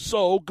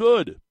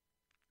good.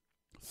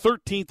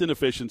 13th in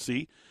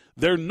efficiency.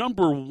 They're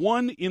number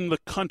 1 in the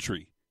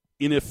country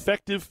in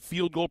effective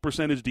field goal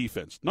percentage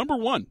defense. Number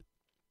 1.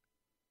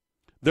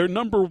 They're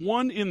number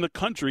 1 in the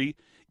country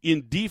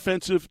in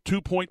defensive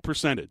 2-point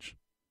percentage.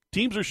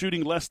 Teams are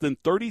shooting less than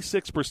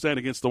 36%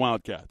 against the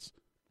Wildcats.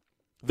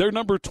 They're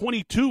number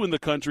 22 in the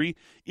country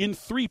in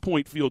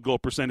 3-point field goal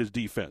percentage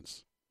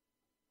defense.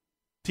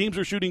 Teams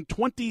are shooting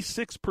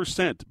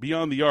 26%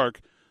 beyond the arc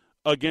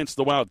against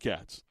the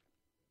Wildcats.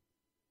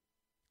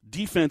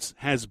 Defense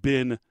has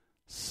been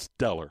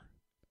stellar.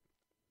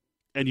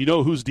 And you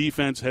know whose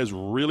defense has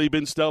really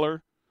been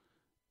stellar?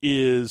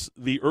 Is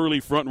the early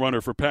front-runner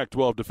for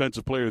Pac-12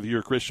 Defensive Player of the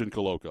Year, Christian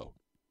Koloko.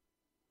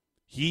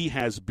 He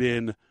has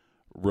been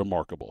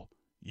remarkable.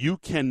 You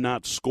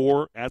cannot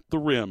score at the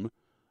rim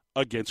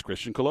against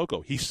Christian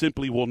Koloko. He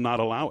simply will not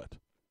allow it.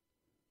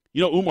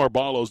 You know, Umar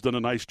Ballo's done a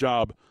nice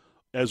job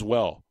as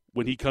well.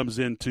 When he comes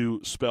in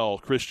to spell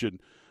Christian,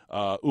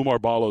 Umar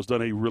Ballo's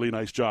done a really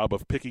nice job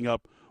of picking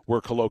up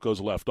where Koloko's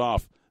left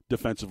off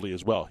defensively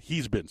as well.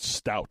 He's been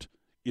stout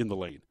in the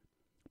lane.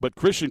 But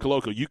Christian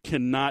Koloko, you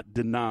cannot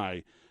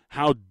deny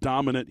how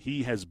dominant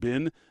he has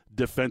been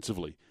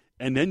defensively.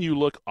 And then you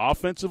look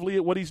offensively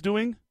at what he's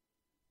doing.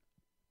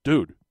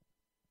 Dude.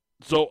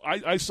 So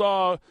I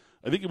saw,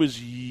 I think it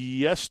was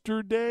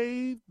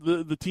yesterday,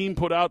 the team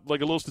put out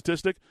like a little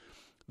statistic.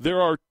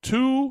 There are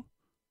two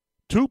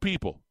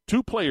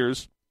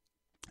players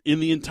in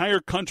the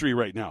entire country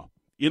right now,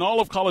 in all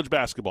of college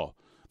basketball,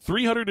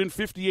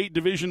 358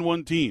 Division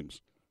I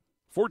teams,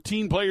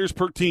 14 players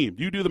per team.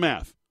 You do the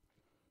math.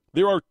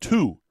 There are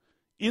two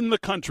in the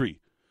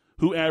country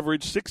who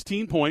average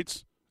 16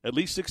 points, at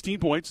least 16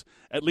 points,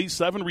 at least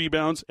 7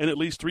 rebounds, and at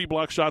least 3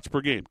 block shots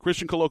per game.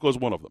 Christian Koloko is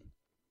one of them.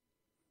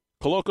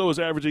 Koloko is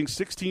averaging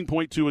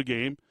 16.2 a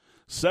game,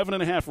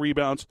 7.5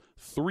 rebounds,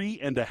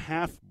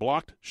 3.5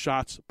 blocked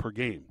shots per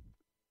game.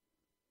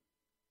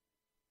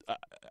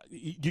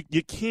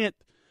 You can't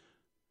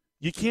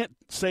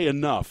say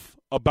enough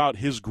about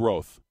his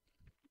growth.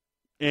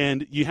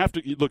 And you have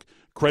to, look,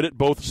 credit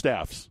both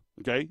staffs,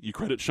 okay? You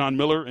credit Sean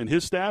Miller and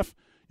his staff.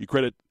 You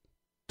credit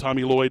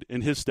Tommy Lloyd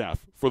and his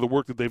staff for the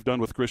work that they've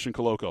done with Christian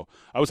Koloko.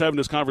 I was having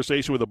this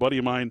conversation with a buddy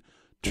of mine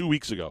 2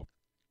 weeks ago,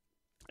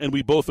 and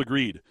we both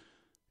agreed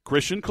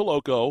Christian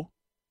Koloko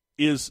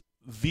is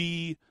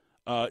the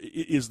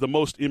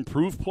most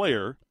improved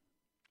player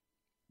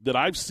that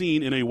I've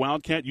seen in a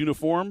Wildcat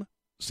uniform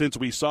since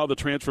we saw the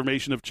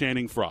transformation of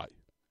Channing Frye.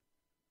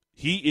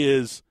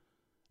 His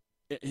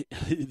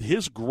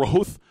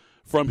growth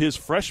from his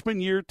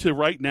freshman year to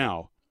right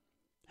now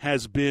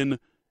has been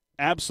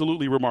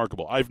absolutely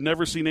remarkable. I've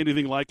never seen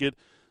anything like it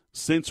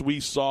since we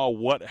saw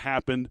what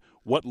happened,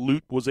 what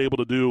Lute was able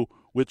to do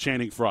with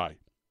Channing Frye.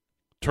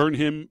 Turn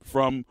him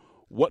from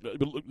what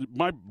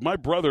my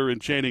brother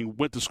and Channing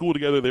went to school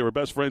together. They were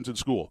best friends in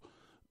school.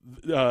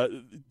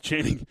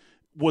 Channing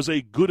was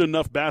a good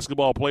enough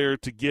basketball player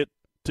to get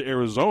to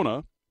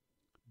Arizona,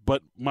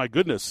 but my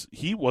goodness,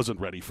 he wasn't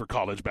ready for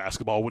college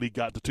basketball when he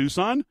got to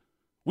Tucson.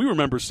 We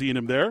remember seeing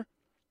him there.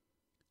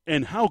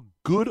 And how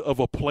good of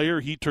a player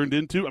he turned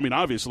into. I mean,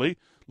 obviously,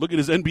 look at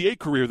his NBA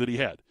career that he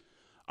had.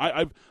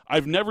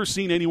 I've never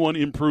seen anyone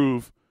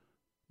improve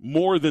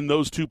more than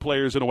those two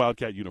players in a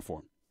Wildcat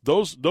uniform.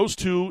 Those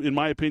two, in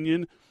my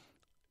opinion,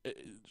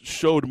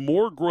 showed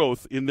more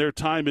growth in their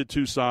time at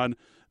Tucson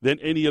than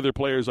any other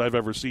players I've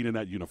ever seen in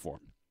that uniform.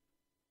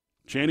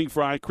 Channing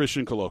Frye,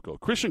 Christian Koloko.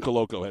 Christian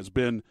Koloko has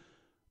been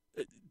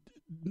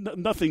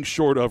nothing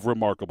short of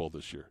remarkable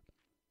this year.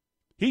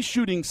 He's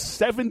shooting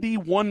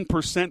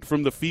 71%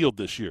 from the field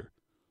this year.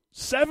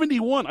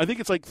 71. I think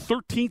it's like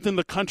 13th in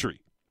the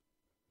country.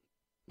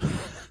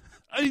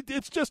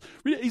 It's just,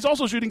 he's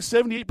also shooting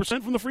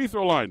 78% from the free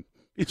throw line.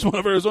 He's one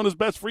of Arizona's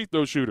best free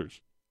throw shooters.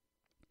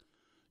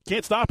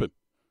 Can't stop him.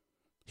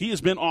 He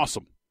has been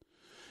awesome.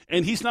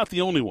 And he's not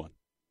the only one.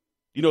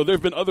 You know, there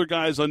have been other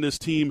guys on this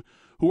team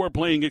who are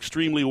playing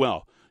extremely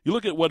well. You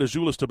look at what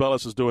Azuolas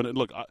Tubelis is doing, and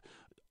look,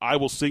 I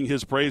will sing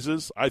his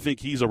praises. I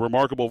think he's a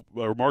remarkable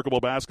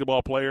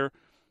basketball player.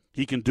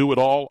 He can do it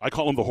all. I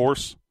call him the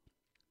horse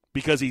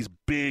because he's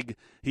big,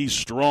 he's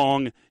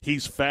strong,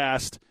 he's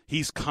fast,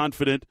 he's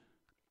confident.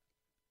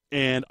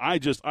 And I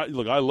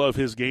love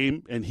his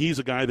game, and he's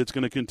a guy that's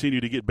going to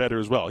continue to get better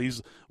as well.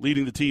 He's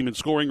leading the team in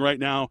scoring right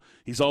now.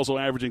 He's also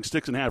averaging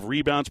 6.5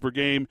 rebounds per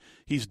game.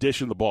 He's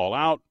dishing the ball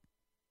out.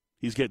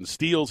 He's getting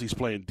steals. He's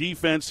playing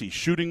defense. He's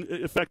shooting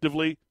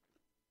effectively.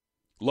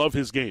 Love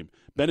his game.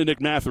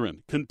 Benedict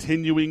Mathurin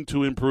continuing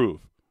to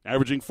improve,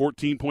 averaging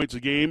 14 points a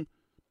game,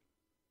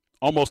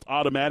 almost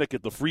automatic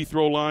at the free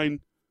throw line,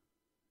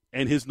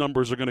 and his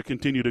numbers are going to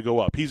continue to go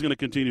up. He's going to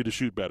continue to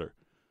shoot better.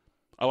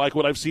 I like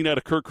what I've seen out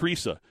of Kirk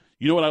Kriisa.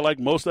 You know what I like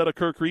most out of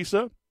Kirk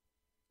Kriisa?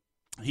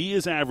 He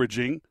is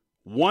averaging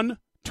 1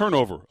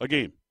 turnover a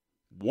game.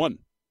 1.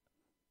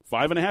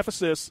 5.5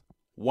 assists,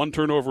 1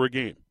 turnover a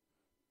game.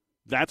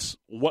 That's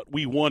what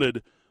we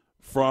wanted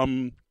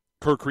from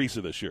Kirk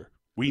Kriisa this year.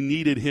 We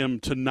needed him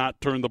to not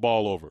turn the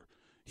ball over.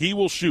 He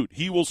will shoot.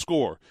 He will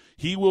score.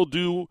 He will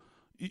do,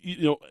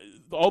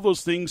 all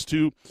those things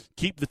to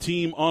keep the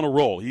team on a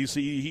roll. He's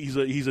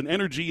an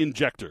energy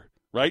injector,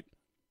 right?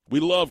 We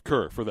love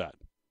Kerr for that.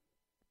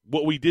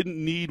 What we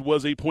didn't need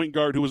was a point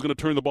guard who was going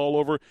to turn the ball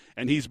over,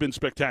 and he's been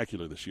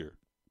spectacular this year.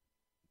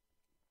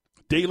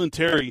 Dalen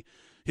Terry,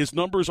 his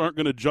numbers aren't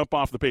going to jump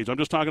off the page. I'm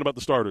just talking about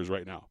the starters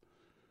right now.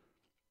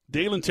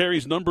 Dalen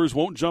Terry's numbers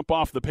won't jump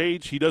off the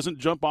page. He doesn't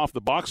jump off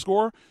the box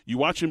score. You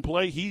watch him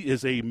play, he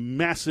is a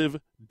massive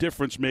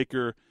difference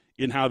maker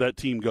in how that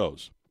team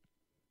goes.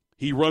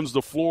 He runs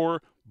the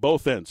floor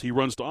both ends. He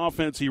runs to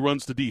offense. He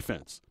runs to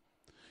defense.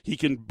 He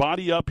can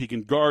body up. He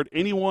can guard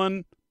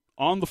anyone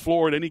on the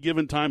floor at any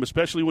given time,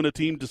 especially when a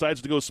team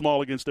decides to go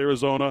small against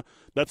Arizona.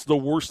 That's the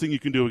worst thing you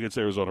can do against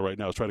Arizona right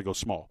now is try to go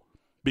small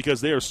because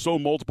they are so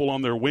multiple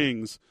on their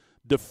wings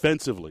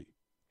defensively.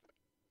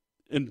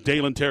 And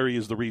Dalen Terry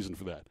is the reason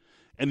for that.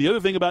 And the other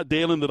thing about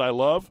Dalen that I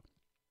love,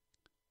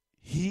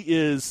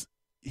 he's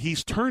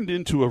turned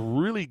into a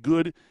really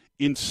good,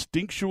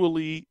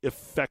 instinctually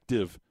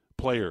effective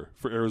player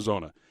for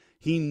Arizona.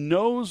 He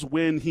knows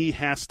when he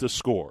has to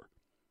score.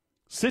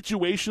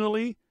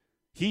 Situationally,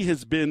 he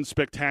has been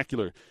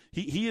spectacular.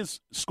 He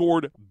has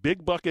scored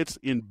big buckets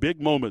in big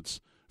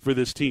moments for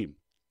this team.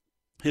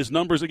 His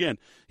numbers, again,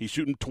 he's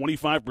shooting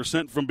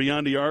 25% from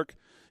beyond the arc.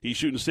 He's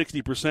shooting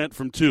 60%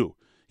 from two.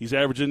 He's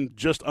averaging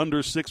just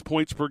under 6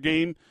 points per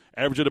game,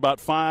 averaging about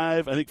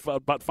 5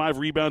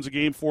 rebounds a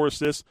game, 4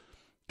 assists,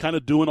 kind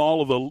of doing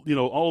all of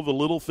the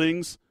little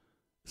things.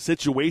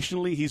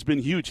 Situationally, he's been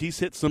huge. He's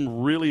hit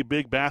some really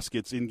big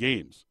baskets in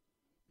games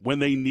when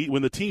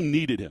the team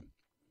needed him.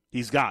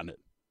 He's gotten it.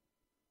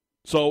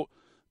 So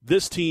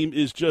this team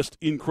is just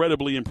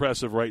incredibly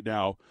impressive right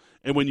now.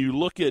 And when you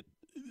look at,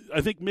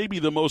 I think maybe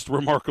the most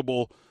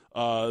remarkable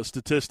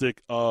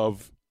statistic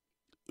of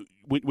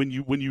when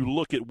you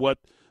look at what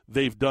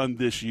they've done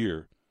this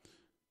year,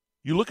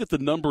 you look at the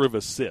number of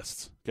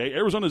assists. Okay,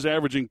 Arizona's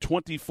averaging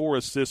 24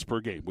 assists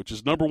per game, which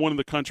is number one in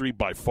the country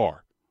by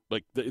far.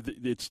 Like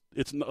it's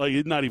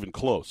not even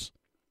close.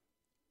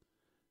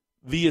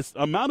 The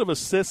amount of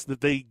assists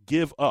that they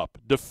give up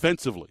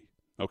defensively,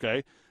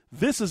 okay,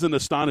 this is an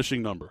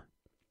astonishing number.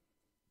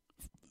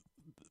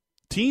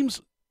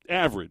 Teams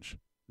average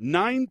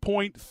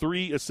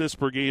 9.3 assists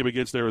per game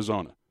against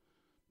Arizona.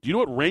 Do you know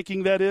what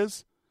ranking that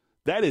is?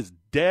 That is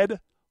dead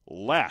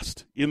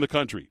last in the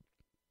country.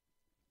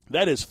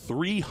 That is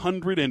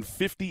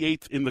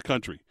 358th in the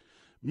country,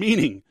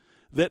 meaning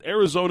that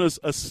Arizona's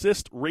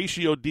assist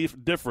ratio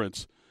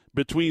difference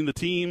between the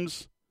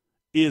teams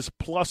is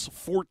plus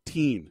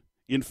 14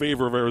 in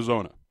favor of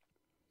Arizona.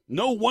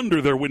 No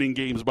wonder they're winning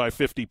games by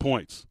 50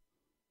 points.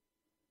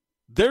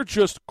 They're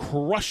just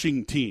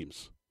crushing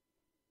teams.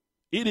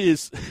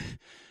 It's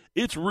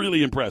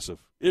really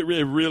impressive. It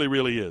really,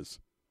 really is.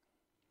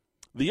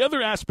 The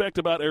other aspect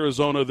about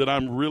Arizona that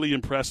I'm really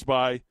impressed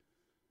by,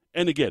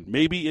 and again,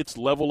 maybe it's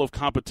level of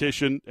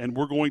competition, and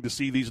we're going to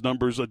see these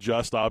numbers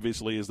adjust,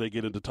 obviously, as they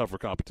get into tougher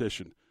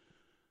competition.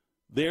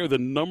 They're the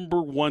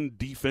number one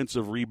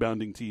defensive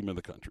rebounding team in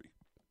the country.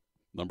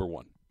 Number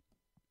one.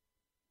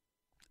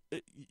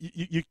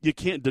 You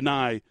can't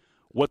deny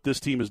what this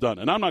team has done.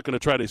 And I'm not going to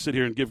try to sit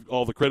here and give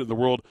all the credit in the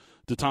world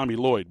to Tommy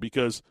Lloyd,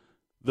 because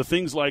the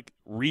things like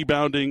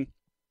rebounding,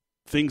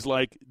 things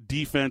like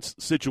defense,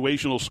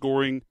 situational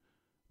scoring,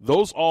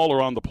 those all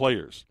are on the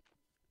players.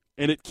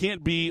 And it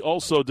can't be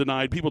also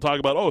denied. People talk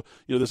about,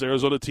 this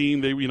Arizona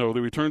team, they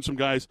returned some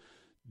guys.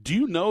 Do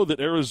you know that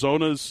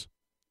Arizona's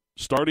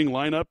starting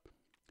lineup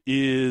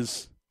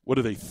is, what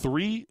are they,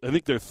 3? I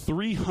think they're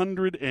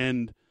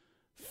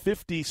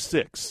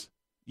 356.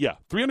 Yeah,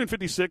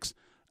 356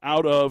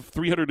 out of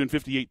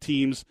 358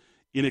 teams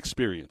in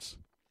experience.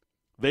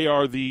 They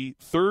are the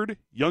third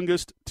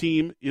youngest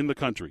team in the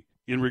country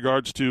in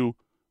regards to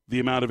the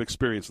amount of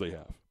experience they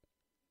have.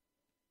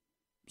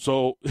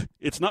 So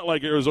it's not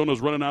like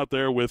Arizona's running out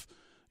there with,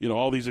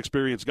 all these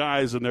experienced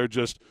guys and they're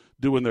just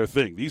doing their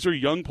thing. These are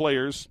young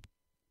players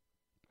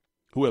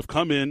who have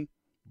come in,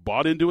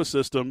 bought into a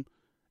system,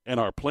 and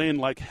are playing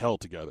like hell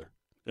together.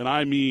 And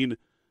I mean,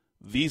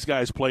 these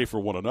guys play for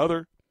one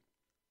another.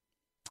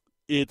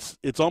 It's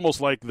almost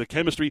like the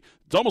chemistry.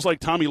 It's almost like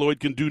Tommy Lloyd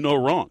can do no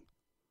wrong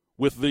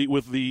with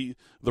the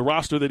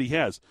roster that he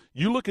has.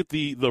 You look at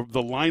the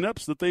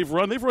lineups that they've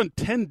run. They've run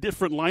 10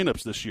 different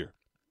lineups this year,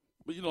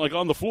 like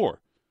on the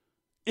floor.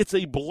 It's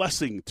a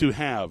blessing to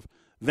have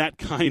that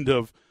kind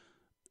of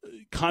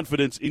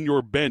confidence in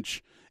your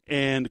bench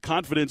and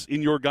confidence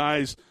in your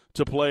guys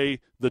to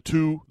play the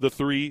 2, the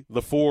 3,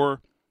 the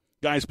 4,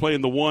 guys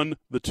playing the 1,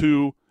 the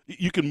 2.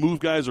 You can move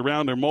guys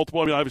around. They're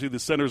multiple. I mean, obviously the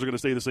centers are going to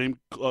stay the same.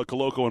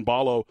 Koloko and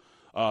Ballo,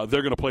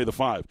 they're going to play the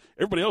 5.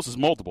 Everybody else is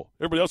multiple.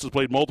 Everybody else has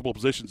played multiple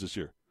positions this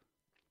year.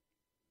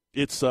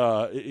 It's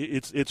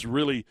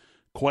really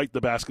quite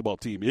the basketball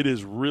team. It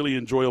is really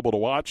enjoyable to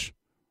watch,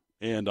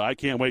 and I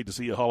can't wait to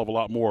see a hell of a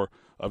lot more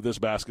of this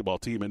basketball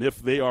team. And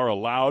if they are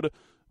allowed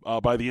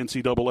by the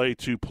NCAA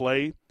to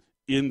play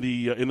in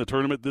the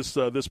tournament this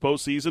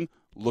postseason,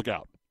 look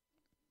out,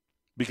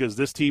 because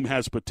this team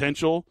has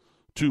potential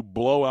to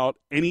blow out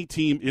any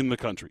team in the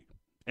country.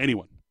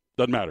 Anyone.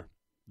 Doesn't matter.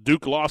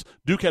 Duke lost.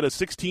 Duke had a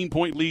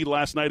 16-point lead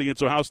last night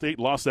against Ohio State,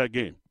 lost that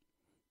game.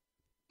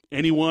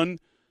 Anyone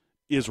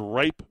is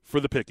ripe for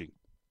the picking.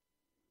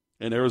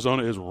 And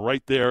Arizona is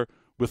right there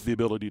with the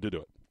ability to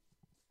do it.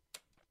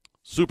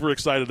 Super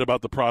excited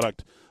about the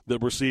product that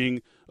we're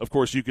seeing. Of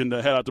course, you can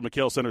head out to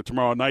McHale Center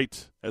tomorrow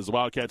night as the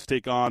Wildcats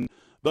take on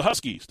the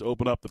Huskies to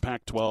open up the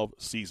Pac-12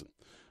 season.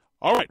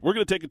 All right, we're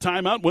going to take a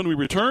timeout. When we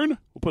return,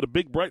 we'll put a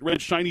big, bright,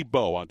 red, shiny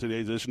bow on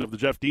today's edition of The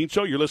Jeff Dean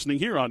Show. You're listening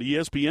here on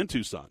ESPN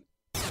Tucson.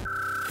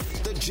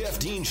 The Jeff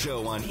Dean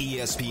Show on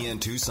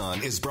ESPN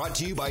Tucson is brought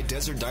to you by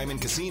Desert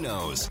Diamond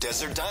Casinos.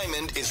 Desert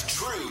Diamond is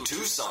true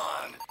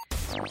Tucson.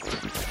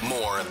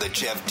 More of The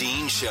Jeff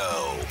Dean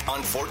Show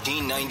on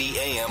 1490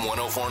 AM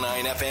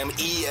 104.9 FM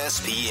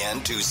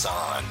ESPN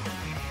Tucson.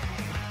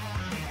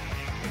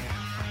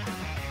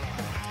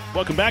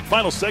 Welcome back.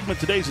 Final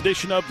segment, today's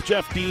edition of the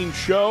Jeff Dean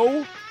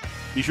Show.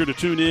 Be sure to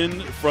tune in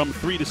from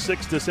 3 to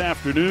 6 this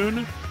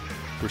afternoon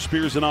for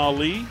Spears and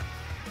Ali.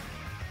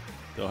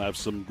 They'll have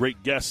some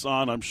great guests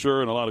on, I'm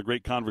sure, and a lot of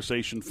great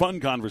conversation,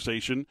 fun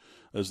conversation,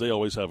 as they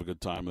always have a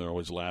good time. They're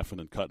always laughing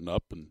and cutting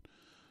up, and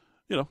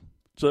you know,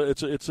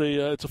 it's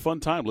a fun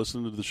time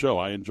listening to the show.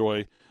 I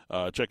enjoy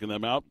checking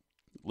them out,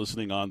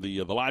 listening on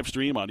the live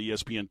stream on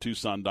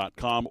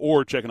ESPNTucson.com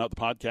or checking out the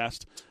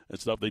podcast and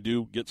stuff. They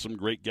do get some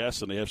great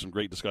guests, and they have some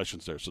great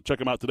discussions there. So check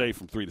them out today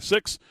from 3 to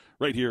 6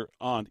 right here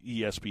on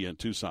ESPN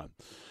Tucson.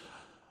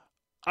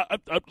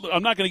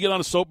 I'm not going to get on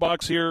a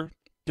soapbox here.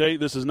 Okay,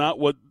 this is not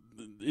what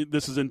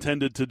this is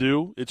intended to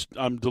do.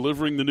 I'm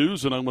delivering the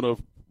news, and I'm going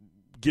to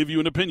give you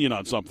an opinion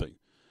on something.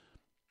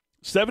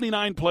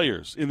 79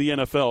 players in the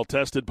NFL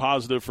tested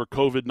positive for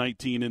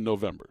COVID-19 in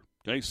November.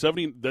 Okay,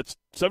 that's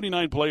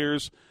 79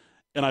 players,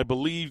 and I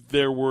believe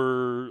there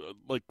were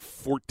like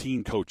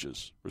 14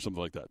 coaches or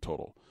something like that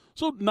total.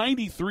 So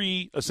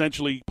 93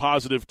 essentially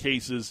positive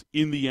cases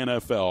in the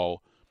NFL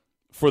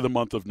for the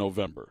month of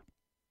November.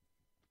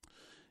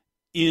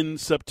 In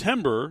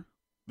September,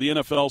 the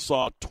NFL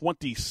saw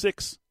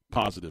 26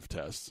 positive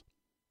tests.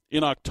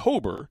 In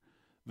October,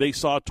 they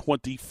saw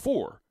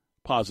 24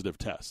 positive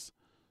tests.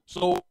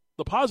 So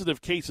the positive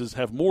cases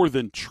have more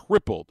than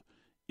tripled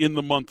in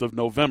the month of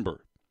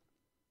November.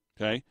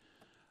 Okay?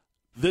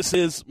 This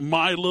is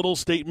my little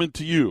statement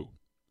to you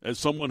as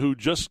someone who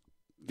just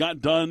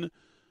got done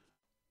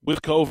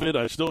with COVID.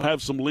 I still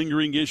have some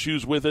lingering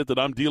issues with it that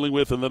I'm dealing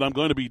with and that I'm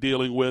going to be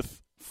dealing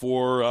with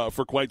for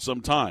quite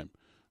some time.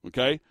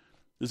 Okay?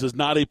 This is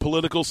not a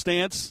political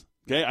stance.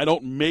 Okay? I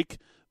don't make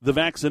the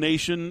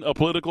vaccination a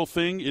political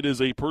thing. It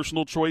is a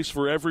personal choice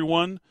for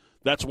everyone.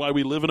 That's why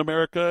we live in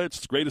America. It's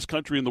the greatest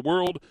country in the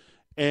world,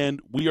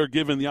 and we are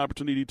given the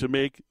opportunity to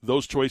make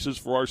those choices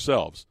for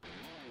ourselves.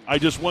 I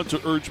just want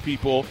to urge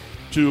people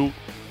to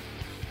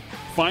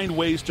find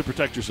ways to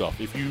protect yourself.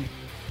 If you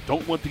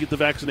don't want to get the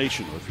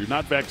vaccination, or if you're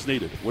not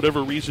vaccinated,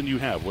 whatever reason you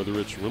have, whether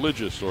it's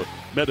religious or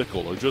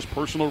medical or just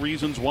personal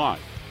reasons why,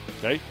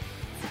 okay,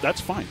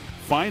 that's fine.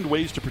 Find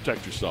ways to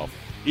protect yourself.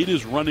 It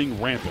is running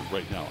rampant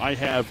right now. I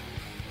have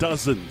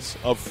dozens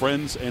of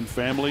friends and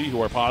family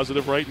who are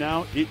positive right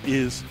now. It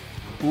is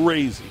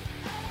crazy.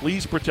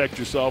 Please protect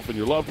yourself and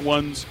your loved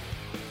ones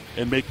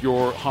and make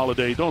your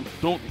holiday. Don't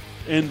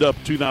end up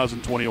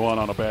 2021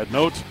 on a bad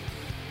note.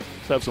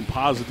 Let's have some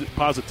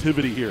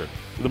positivity here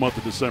in the month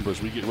of December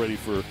as we get ready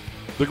for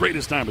the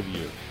greatest time of the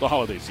year, the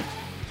holiday season.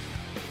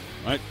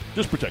 All right?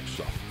 Just protect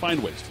yourself.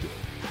 Find ways to do it.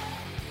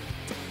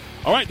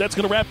 All right, that's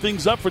going to wrap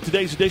things up for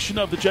today's edition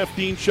of the Jeff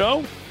Dean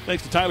Show.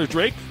 Thanks to Tyler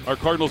Drake, our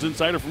Cardinals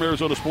insider from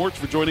Arizona Sports,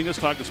 for joining us,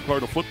 talking some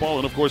Cardinal football.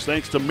 And, of course,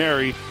 thanks to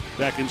Mary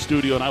back in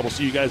studio. And I will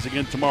see you guys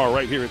again tomorrow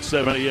right here at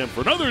 7 a.m.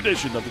 for another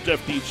edition of the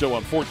Jeff Dean Show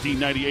on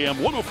 1490 AM,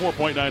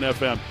 104.9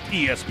 FM,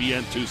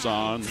 ESPN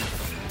Tucson.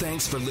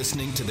 Thanks for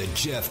listening to the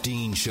Jeff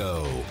Dean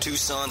Show,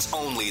 Tucson's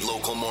only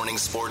local morning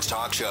sports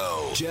talk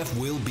show. Jeff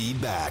will be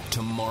back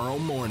tomorrow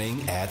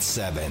morning at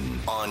 7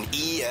 on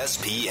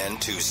ESPN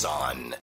Tucson.